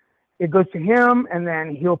producer. It goes to him, and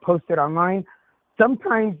then he'll post it online.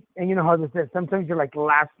 Sometimes, and you know how this is, sometimes you're like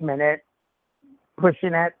last minute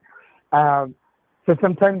pushing it. So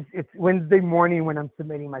sometimes it's Wednesday morning when I'm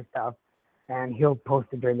submitting my stuff, and he'll post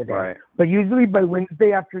it during the day. Right. But usually by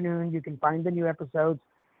Wednesday afternoon, you can find the new episodes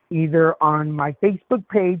either on my Facebook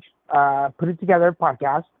page, Put It Together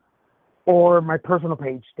podcast, or my personal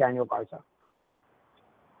page, Daniel Garza.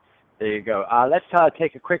 There you go. Let's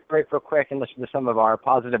take a quick break real quick and listen to some of our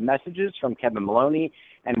positive messages from Kevin Maloney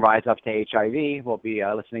and Rise Up to HIV. We'll be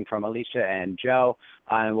listening from Alicia and Joe,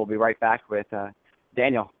 and we'll be right back with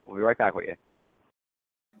Daniel. We'll be right back with you.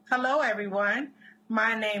 Hello, everyone.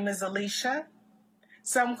 My name is Alicia.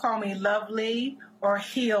 Some call me Lovely or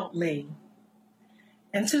Healed Lee.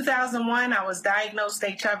 In 2001, I was diagnosed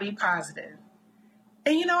HIV positive.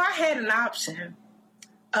 And I had an option.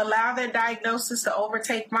 Allow that diagnosis to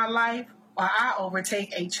overtake my life, or I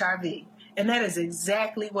overtake HIV. And that is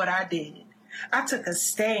exactly what I did. I took a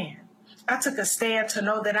stand. I took a stand to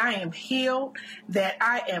know that I am healed, that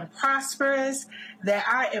I am prosperous, that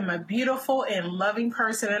I am a beautiful and loving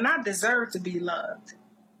person, and I deserve to be loved.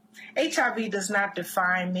 HIV does not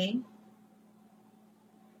define me.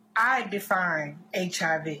 I define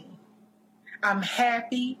HIV. I'm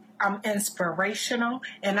happy, I'm inspirational,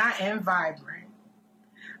 and I am vibrant.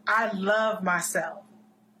 I love myself.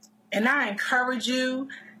 And I encourage you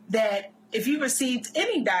that if you received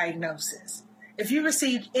any diagnosis, if you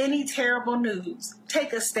received any terrible news,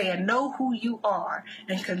 take a stand, know who you are,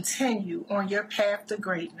 and continue on your path to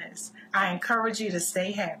greatness. I encourage you to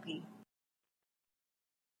stay happy.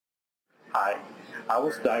 Hi, I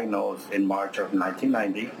was diagnosed in March of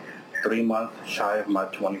 1990, 3 months shy of my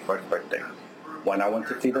 21st birthday. When I went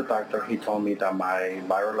to see the doctor, he told me that my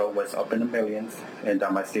viral load was up in the millions and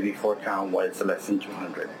that my CD4 count was less than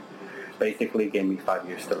 200. Basically gave me 5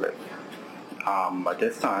 years to live. At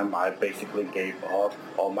this time, I basically gave up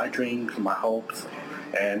all my dreams, my hopes,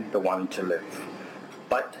 and the wanting to live.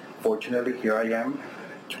 But fortunately, here I am,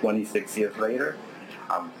 26 years later,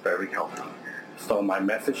 I'm very healthy. So my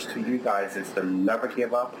message to you guys is to never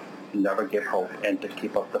give up, never give hope, and to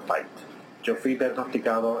keep up the fight. Yo fui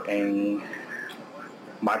diagnosticado en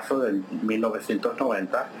marzo del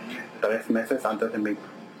 1990, 3 meses antes de mi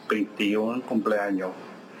 21 cumpleaños.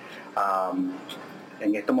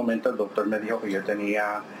 En este momento el doctor me dijo que yo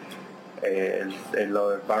tenía el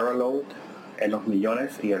viral load en los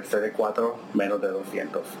millones y el CD4 menos de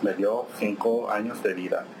 200. Me dio 5 años de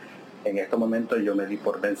vida. En este momento yo me di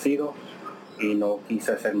por vencido y no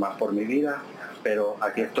quise hacer más por mi vida, pero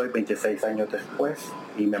aquí estoy 26 años después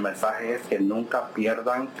y mi mensaje es que nunca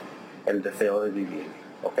pierdan el deseo de vivir,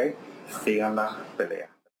 ¿ok? Sigan la pelea.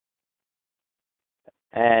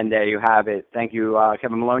 And there you have it. Thank you,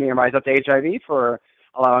 Kevin Maloney and Rise Up to HIV, for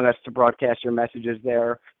allowing us to broadcast your messages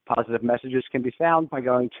there. Positive messages can be found by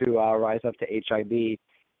going to Rise Up to HIV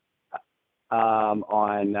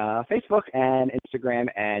on Facebook and Instagram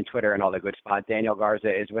and Twitter and all the good spots. Daniel Garza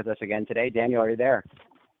is with us again today. Daniel, are you there?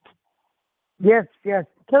 Yes.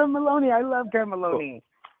 Kevin Maloney. I love Kevin Maloney.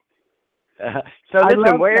 So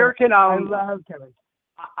listen, where Kevin. can I love Kevin.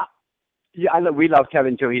 We love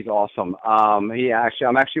Kevin too. He's awesome. I'm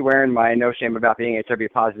actually wearing my No Shame About Being HIV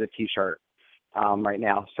Positive T-shirt right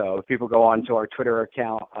now. So if people go on to our Twitter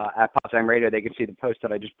account at Potsdam Radio, they can see the post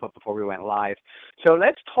that I just put before we went live. So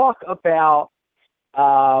let's talk about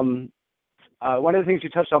one of the things you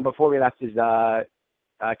touched on before we left is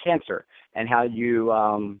cancer and how you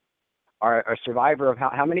are a survivor of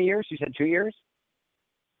how many years? You said 2 years?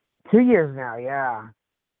 2 years now, yeah.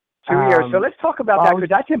 2 years. So let's talk about that, because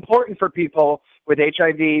that's important for people with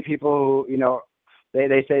HIV, people who,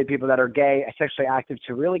 they say people that are gay, sexually active,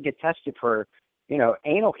 to really get tested for,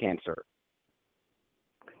 anal cancer.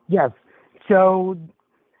 Yes. So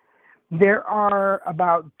there are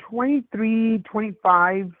about 23,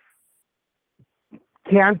 25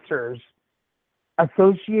 cancers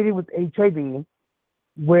associated with HIV,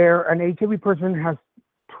 where an HIV person has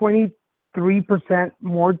 23%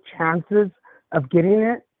 more chances of getting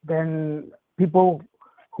it than people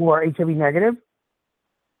who are HIV negative.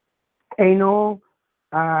 Anal,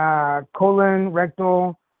 colon,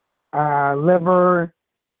 rectal, liver,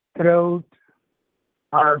 throat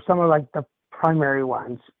are some of the primary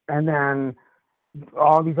ones, and then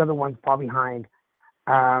all these other ones fall behind.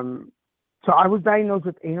 So I was diagnosed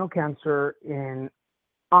with anal cancer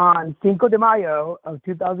on Cinco de Mayo of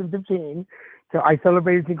 2015. So I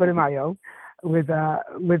celebrated Cinco de Mayo with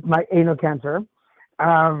my anal cancer.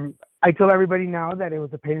 I tell everybody now that it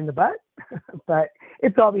was a pain in the butt, but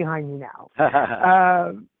it's all behind me now.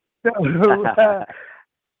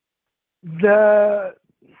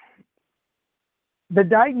 The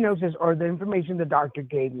diagnosis or the information the doctor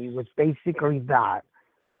gave me was basically that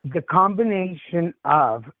the combination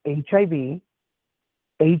of HIV,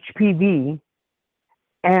 HPV,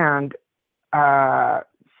 and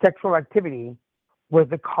sexual activity was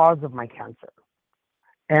the cause of my cancer.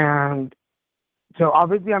 And so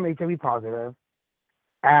obviously I'm HIV positive.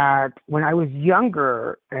 When I was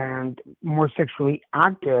younger and more sexually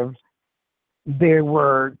active, there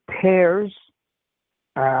were tears,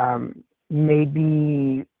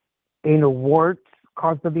 maybe anal warts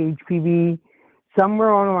caused by the HPV. Somewhere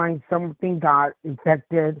along the line, something got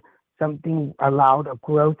infected, something allowed a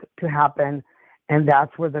growth to happen, and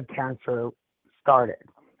that's where the cancer started.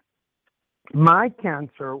 My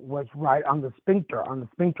cancer was right on the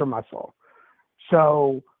sphincter muscle.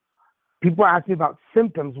 So people ask me about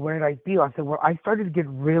symptoms. What did I feel? I said, well, I started to get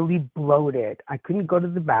really bloated. I couldn't go to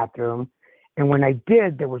the bathroom. And when I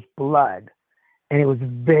did, there was blood. And it was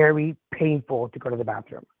very painful to go to the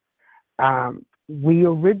bathroom. We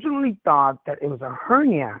originally thought that it was a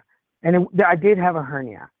hernia. And I did have a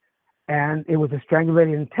hernia. And it was a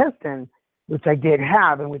strangulated intestine, which I did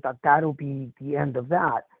have. And we thought that'll be the end of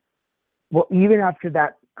that. Well, even after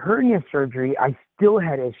that hernia surgery, I still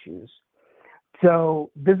had issues. So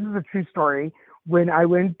this is a true story. When I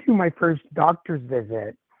went to my first doctor's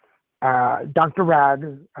visit, Dr.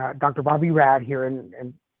 Bobby Rad here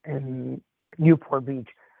in Newport Beach,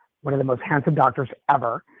 one of the most handsome doctors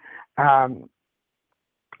ever. So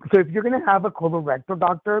if you're going to have a colorectal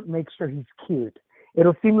doctor, make sure he's cute.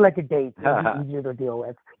 It'll seem like a date. It'll be easier to deal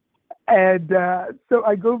with. And so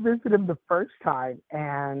I go visit him the first time,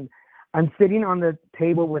 and I'm sitting on the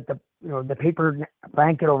table with the paper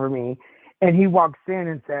blanket over me. And he walks in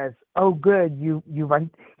and says, "Oh, good,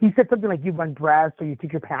 he said something like, you've undressed or you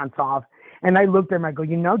took your pants off." And I looked at him, I go,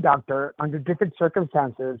 doctor, under different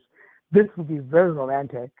circumstances, this would be very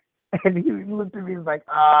romantic. And he looked at me and was like,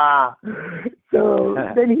 So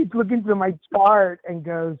then he's looking through my chart and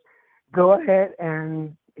goes, "Go ahead,"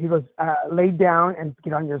 and he goes, "lay down and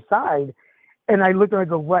get on your side." And I looked at him and I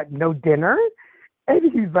go, "What, no dinner?"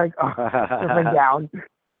 And he's like, lay down.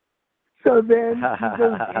 So then he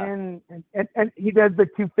goes in and he does the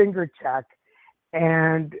 2-finger check,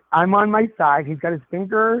 and I'm on my side. He's got his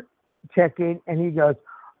finger checking, and he goes,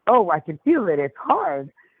 "Oh, I can feel it. It's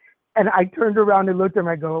hard." And I turned around and looked at him.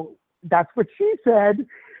 I go, "That's what she said."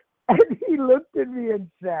 And he looked at me and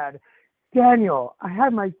said, Daniel, I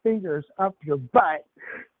had my fingers up your butt.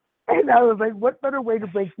 And I was like, what better way to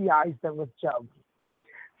break the ice than with jokes?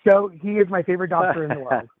 So he is my favorite doctor in the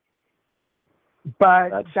world.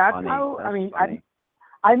 But that's funny. how, That's I mean, funny.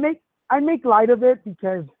 I make light of it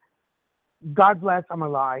because God bless, I'm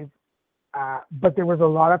alive. But there was a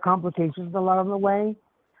lot of complications along the way.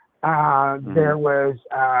 There was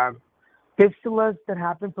fistulas that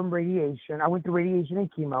happened from radiation. I went through radiation and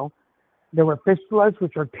chemo. There were fistulas,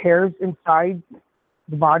 which are tears inside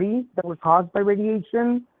the body that were caused by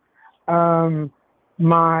radiation.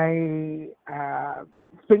 My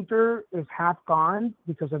sphincter is half gone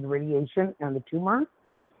because of the radiation and the tumor.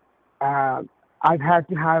 I've had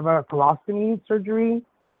to have a colostomy surgery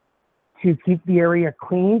to keep the area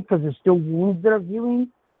clean because there's still wounds that are healing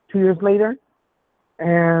 2 years later.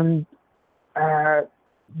 And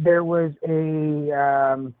there was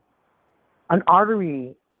an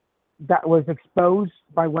artery that was exposed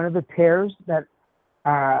by one of the tears that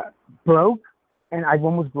broke, and I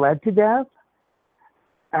almost bled to death.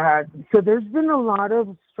 So there's been a lot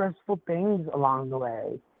of stressful things along the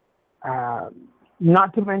way.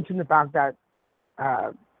 Not to mention the fact that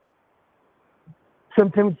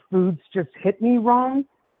sometimes foods just hit me wrong,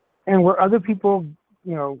 and where other people,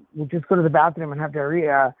 will just go to the bathroom and have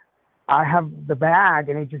diarrhea, I have the bag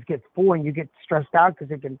and it just gets full, and you get stressed out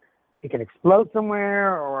because it can explode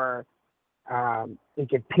somewhere, or it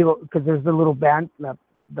can peel because there's the little band, the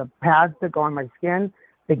pads that go on my skin,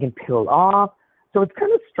 they can peel off. So it's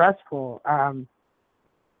kind of stressful.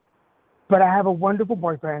 But I have a wonderful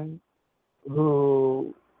boyfriend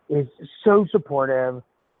who is so supportive,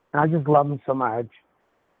 and I just love him so much.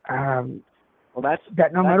 Well, that's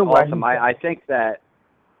no matter what. Awesome. I think that's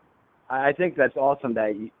awesome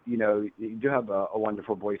that you do have a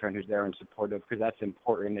wonderful boyfriend who's there and supportive, because that's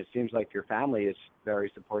important. It seems like your family is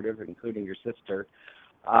very supportive, including your sister.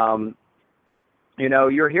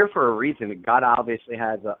 You're here for a reason. God obviously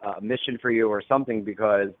has a mission for you or something,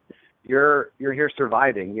 because you're here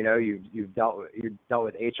surviving. You've dealt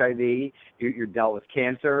with HIV, you dealt with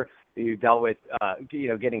cancer, you dealt with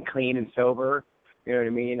getting clean and sober. You know what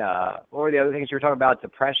I mean? Or the other things you were talking about,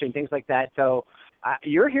 depression, things like that. So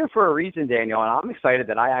you're here for a reason, Daniel, and I'm excited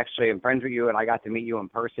that I actually am friends with you and I got to meet you in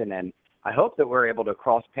person, and I hope that we're able to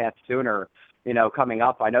cross paths sooner, coming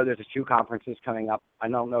up. I know there's a few conferences coming up. I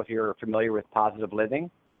don't know if you're familiar with Positive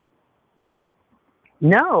Living.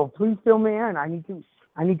 No, please fill me in. I need to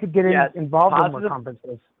get involved in more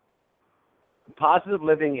conferences. Positive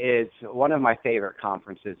Living is one of my favorite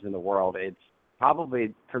conferences in the world. It's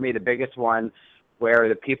probably, for me, the biggest one where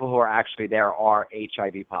the people who are actually there are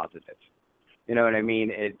HIV positive. You know what I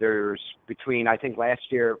mean? There's between, I think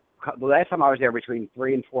the last time I was there, between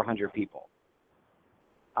 300 and 400 people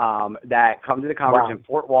that come to the conference in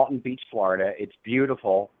Fort Walton Beach, Florida. It's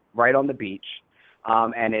beautiful, right on the beach.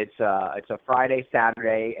 And it's a Friday,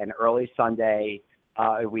 Saturday, and early Sunday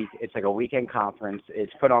week. It's like a weekend conference.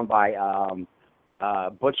 It's put on by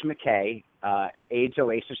Butch McKay.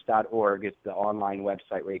 AIDSOasis.org is the online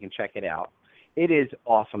website where you can check it out. It is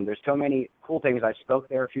awesome. There's so many cool things. I spoke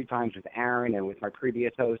there a few times with Aaron and with my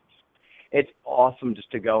previous hosts. It's awesome just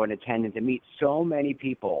to go and attend and to meet so many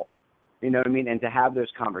people, you know what I mean, and to have those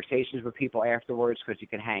conversations with people afterwards, because you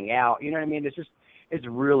can hang out. You know what I mean? It's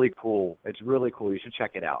really cool. It's really cool. You should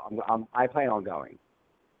check it out. I plan on going.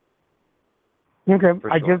 Okay.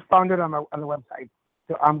 I just found it on the website,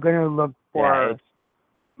 so I'm gonna look for.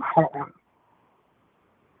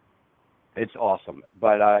 It's awesome.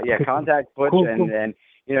 But contact Butch and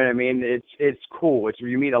you know what I mean? It's cool.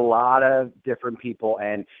 You meet a lot of different people,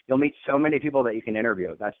 and you'll meet so many people that you can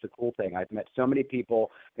interview. That's the cool thing. I've met so many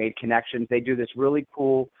people, made connections. They do this really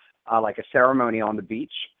cool like a ceremony on the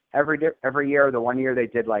beach every year. The one year they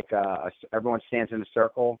did like everyone stands in a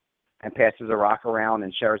circle and passes a rock around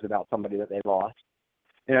and shares about somebody that they lost.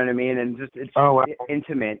 You know what I mean? And just it's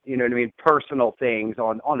intimate, you know what I mean, personal things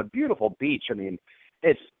on a beautiful beach. I mean,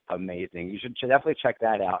 it's amazing. You should definitely check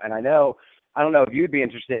that out. And I don't know if you'd be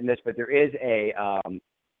interested in this, but there is a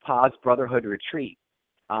Paz Brotherhood retreat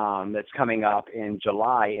that's coming up in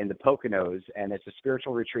July in the Poconos, and it's a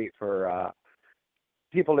spiritual retreat for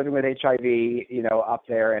people living with HIV, up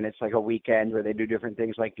there, and it's like a weekend where they do different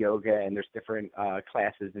things like yoga, and there's different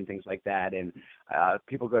classes and things like that. And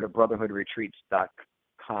people go to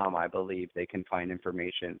brotherhoodretreats.com, I believe. They can find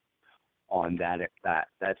information on that.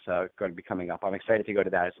 That's going to be coming up. I'm excited to go to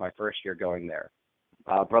that. It's my first year going there.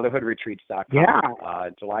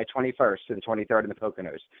 brotherhoodretreats.com. July 21st to the 23rd in the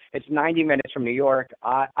Poconos. It's 90 minutes from New York.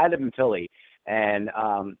 I live in Philly, and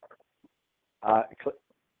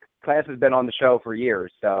Class has been on the show for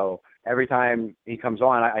years, so every time he comes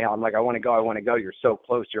on, I'm like, I want to go. You're so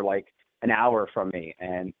close. You're like an hour from me.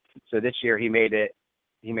 And so this year he made it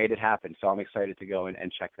happen. So I'm excited to go and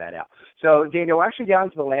check that out. So Daniel, we're actually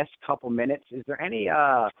down to the last couple minutes. Is there any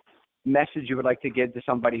message you would like to give to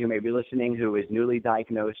somebody who may be listening who is newly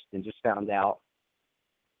diagnosed and just found out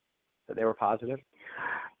that they were positive?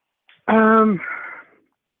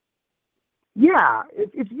 Yeah,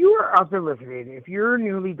 if you are out there listening, if you're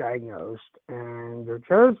newly diagnosed and you're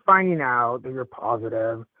just finding out that you're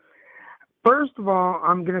positive, first of all,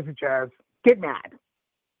 I'm going to suggest get mad.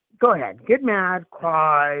 Go ahead. Get mad,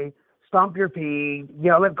 cry, stomp your feet,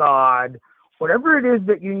 yell at God, whatever it is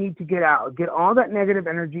that you need to get out. Get all that negative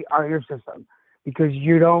energy out of your system because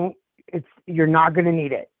you're not going to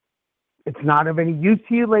need it. It's not of any use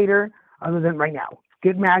to you later other than right now.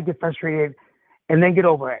 Get mad, get frustrated, and then get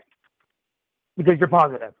over it because you're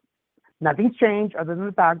positive. Nothing's changed other than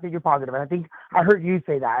the fact that you're positive. And I think I heard you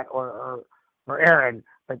say that or Aaron,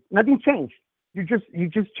 but nothing's changed. You're just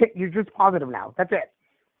positive now. That's it.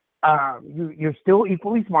 You're still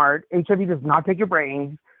equally smart. HIV does not take your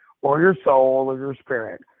brains or your soul or your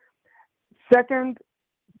spirit. Second,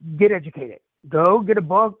 get educated. Go get a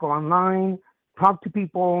book, go online, talk to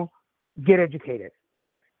people, get educated.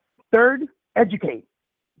 Third, educate,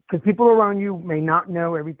 because people around you may not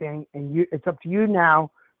know everything, and it's up to you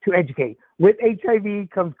now to educate. With HIV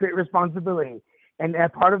comes great responsibility, and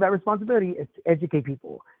as part of that responsibility is to educate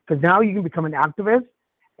people, because now you can become an activist,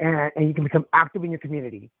 and you can become active in your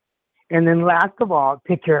community. And then last of all,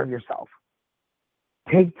 take care of yourself.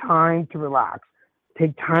 Take time to relax.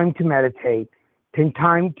 Take time to meditate. Take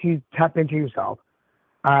time to tap into yourself.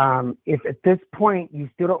 If at this point you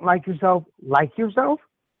still don't like yourself,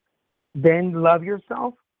 then love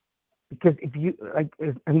yourself. Because if you,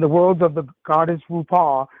 in the world of the goddess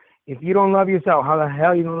RuPaul, if you don't love yourself, how the hell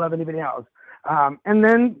are you going to love anybody else? And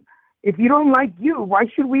then if you don't like you, why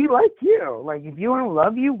should we like you? Like, if you don't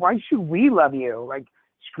love you, why should we love you? Like,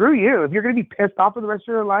 screw you. If you're going to be pissed off for the rest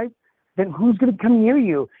of your life, then who's going to come near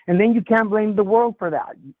you? And then you can't blame the world for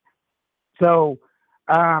that. So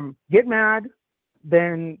get mad,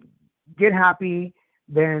 then get happy,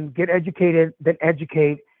 then get educated, then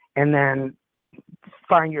educate, and then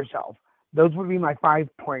find yourself. Those would be my 5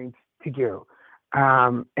 points to you.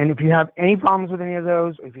 And if you have any problems with any of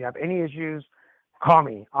those, or if you have any issues, call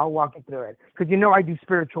me. I'll walk you through it. Because I do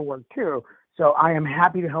spiritual work too. So I am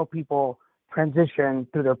happy to help people transition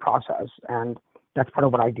through their process. And that's part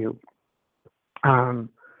of what I do. Well,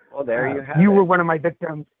 there you have it. You were one of my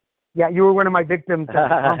victims. Yeah, you were one of my victims at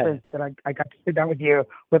the conference that I got to sit down with you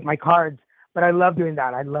with my cards. But I love doing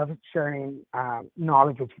that. I love sharing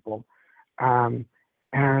knowledge with people.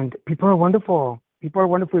 And people are wonderful. People are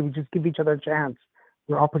wonderful. We just give each other a chance.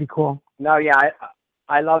 We're all pretty cool. No, yeah,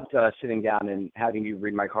 I loved sitting down and having you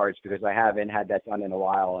read my cards because I haven't had that done in a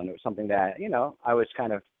while. And it was something that, I was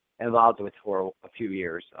kind of involved with for a few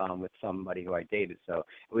years with somebody who I dated. So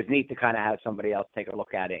it was neat to kind of have somebody else take a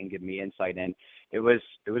look at it and give me insight. And it was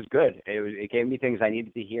good. It gave me things I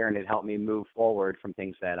needed to hear, and it helped me move forward from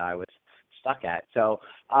things that I was stuck at. So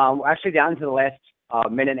we're actually down to the last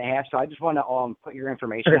minute and a half. So I just want to put your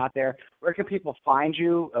information out there. Where can people find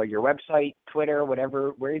you? Your website, Twitter,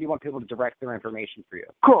 whatever. Where do you want people to direct their information for you?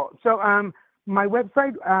 Cool. So my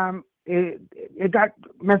website, it got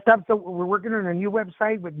messed up. So we're working on a new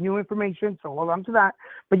website with new information. So hold on to that.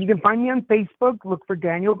 But you can find me on Facebook. Look for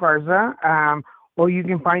Daniel Garza. Or you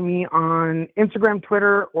can find me on Instagram,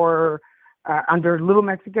 Twitter, or under Little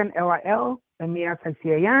Mexican,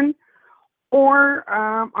 LILMEXICAN. Or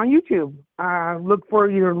on YouTube, look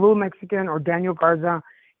for either Little Mexican or Daniel Garza,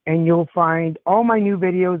 and you'll find all my new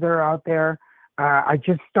videos that are out there. I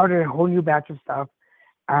just started a whole new batch of stuff.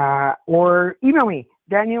 Or email me,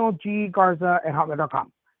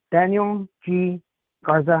 DanielGGarza@hotmail.com.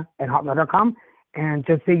 DanielGGarza@hotmail.com. And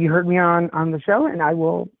just say you heard me on the show, and I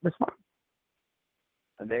will respond.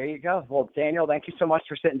 There you go. Well, Daniel, thank you so much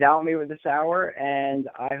for sitting down with me this hour, and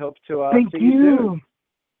I hope to thank see you soon.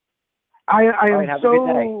 I right, am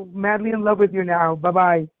so madly in love with you now.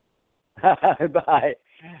 Bye-bye. Bye.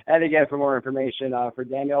 And again, for more information for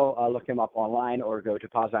Daniel, look him up online or go to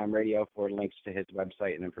Pazime Radio for links to his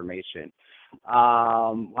website and information.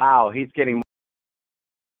 Wow, he's getting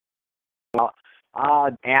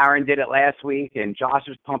Aaron did it last week, and Josh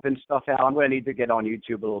was pumping stuff out. I'm going to need to get on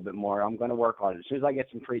YouTube a little bit more. I'm going to work on it as soon as I get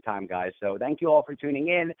some free time, guys. So thank you all for tuning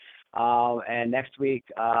in. And next week,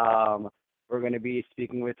 we're going to be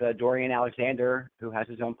speaking with Dorian Alexander, who has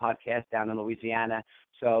his own podcast down in Louisiana.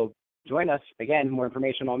 So join us. Again, more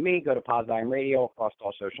information on me, go to Pazime Radio across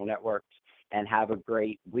all social networks, and have a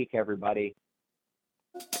great week, everybody.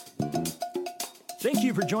 Thank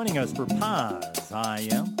you for joining us for Paz I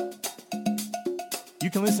Am. You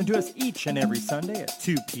can listen to us each and every Sunday at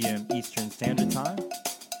 2 p.m. Eastern Standard Time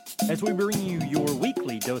as we bring you your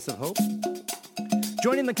weekly dose of hope.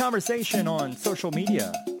 Join in the conversation on social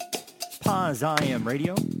media, Pause I Am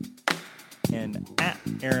Radio, and at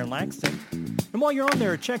Aaron Laxton. And while you're on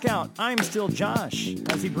there, check out I'm Still Josh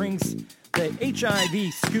as he brings the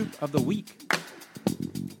HIV scoop of the week.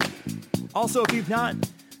 Also, if you've not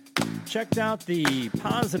checked out the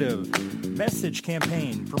positive message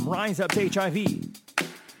campaign from Rise Up to HIV,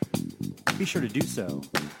 be sure to do so.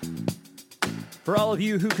 For all of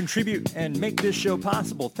you who contribute and make this show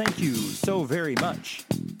possible, thank you so very much.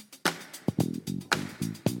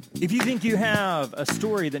 If you think you have a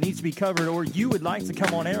story that needs to be covered or you would like to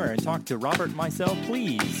come on air and talk to Robert and myself,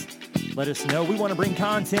 please let us know. We want to bring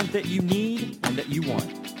content that you need and that you want.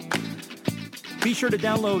 Be sure to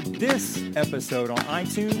download this episode on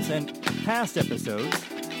iTunes and past episodes.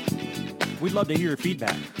 We'd love to hear your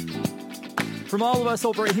feedback. From all of us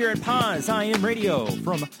over here at Pause I Am Radio,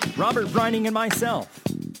 from Robert Brining and myself,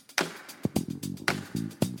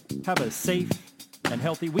 have a safe and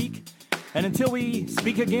healthy week. And until we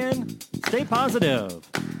speak again, stay positive.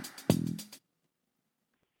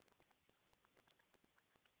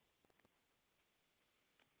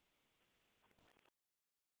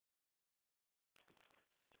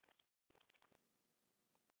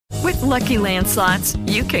 With Lucky Land Slots,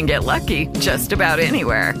 you can get lucky just about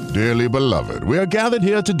anywhere. Dearly beloved, we are gathered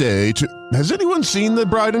here today to... Has anyone seen the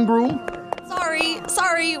bride and groom?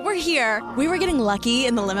 Sorry, we're here. We were getting lucky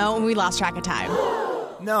in the limo and we lost track of time.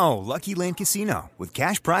 No, Lucky Land Casino, with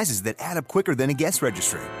cash prizes that add up quicker than a guest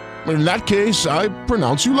registry. In that case, I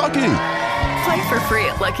pronounce you lucky. Play for free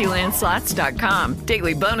at LuckyLandSlots.com.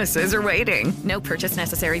 Daily bonuses are waiting. No purchase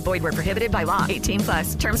necessary. Void where prohibited by law.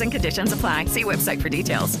 18+. Terms and conditions apply. See website for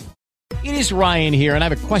details. It is Ryan here, and I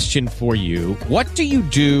have a question for you. What do you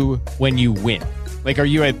do when you win? Like, are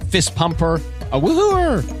you a fist pumper, a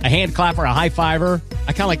woohooer, a hand clapper, a high fiver?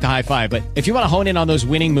 I kind of like the high five, but if you want to hone in on those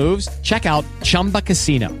winning moves, check out Chumba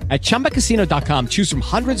Casino. At ChumbaCasino.com, choose from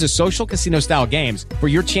hundreds of social casino-style games for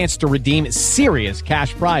your chance to redeem serious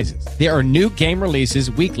cash prizes. There are new game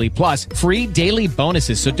releases weekly, plus free daily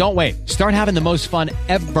bonuses, so don't wait. Start having the most fun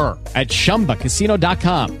ever at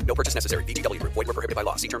ChumbaCasino.com. No purchase necessary. VGW Group. Void where prohibited by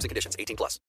law. See terms and conditions. 18+.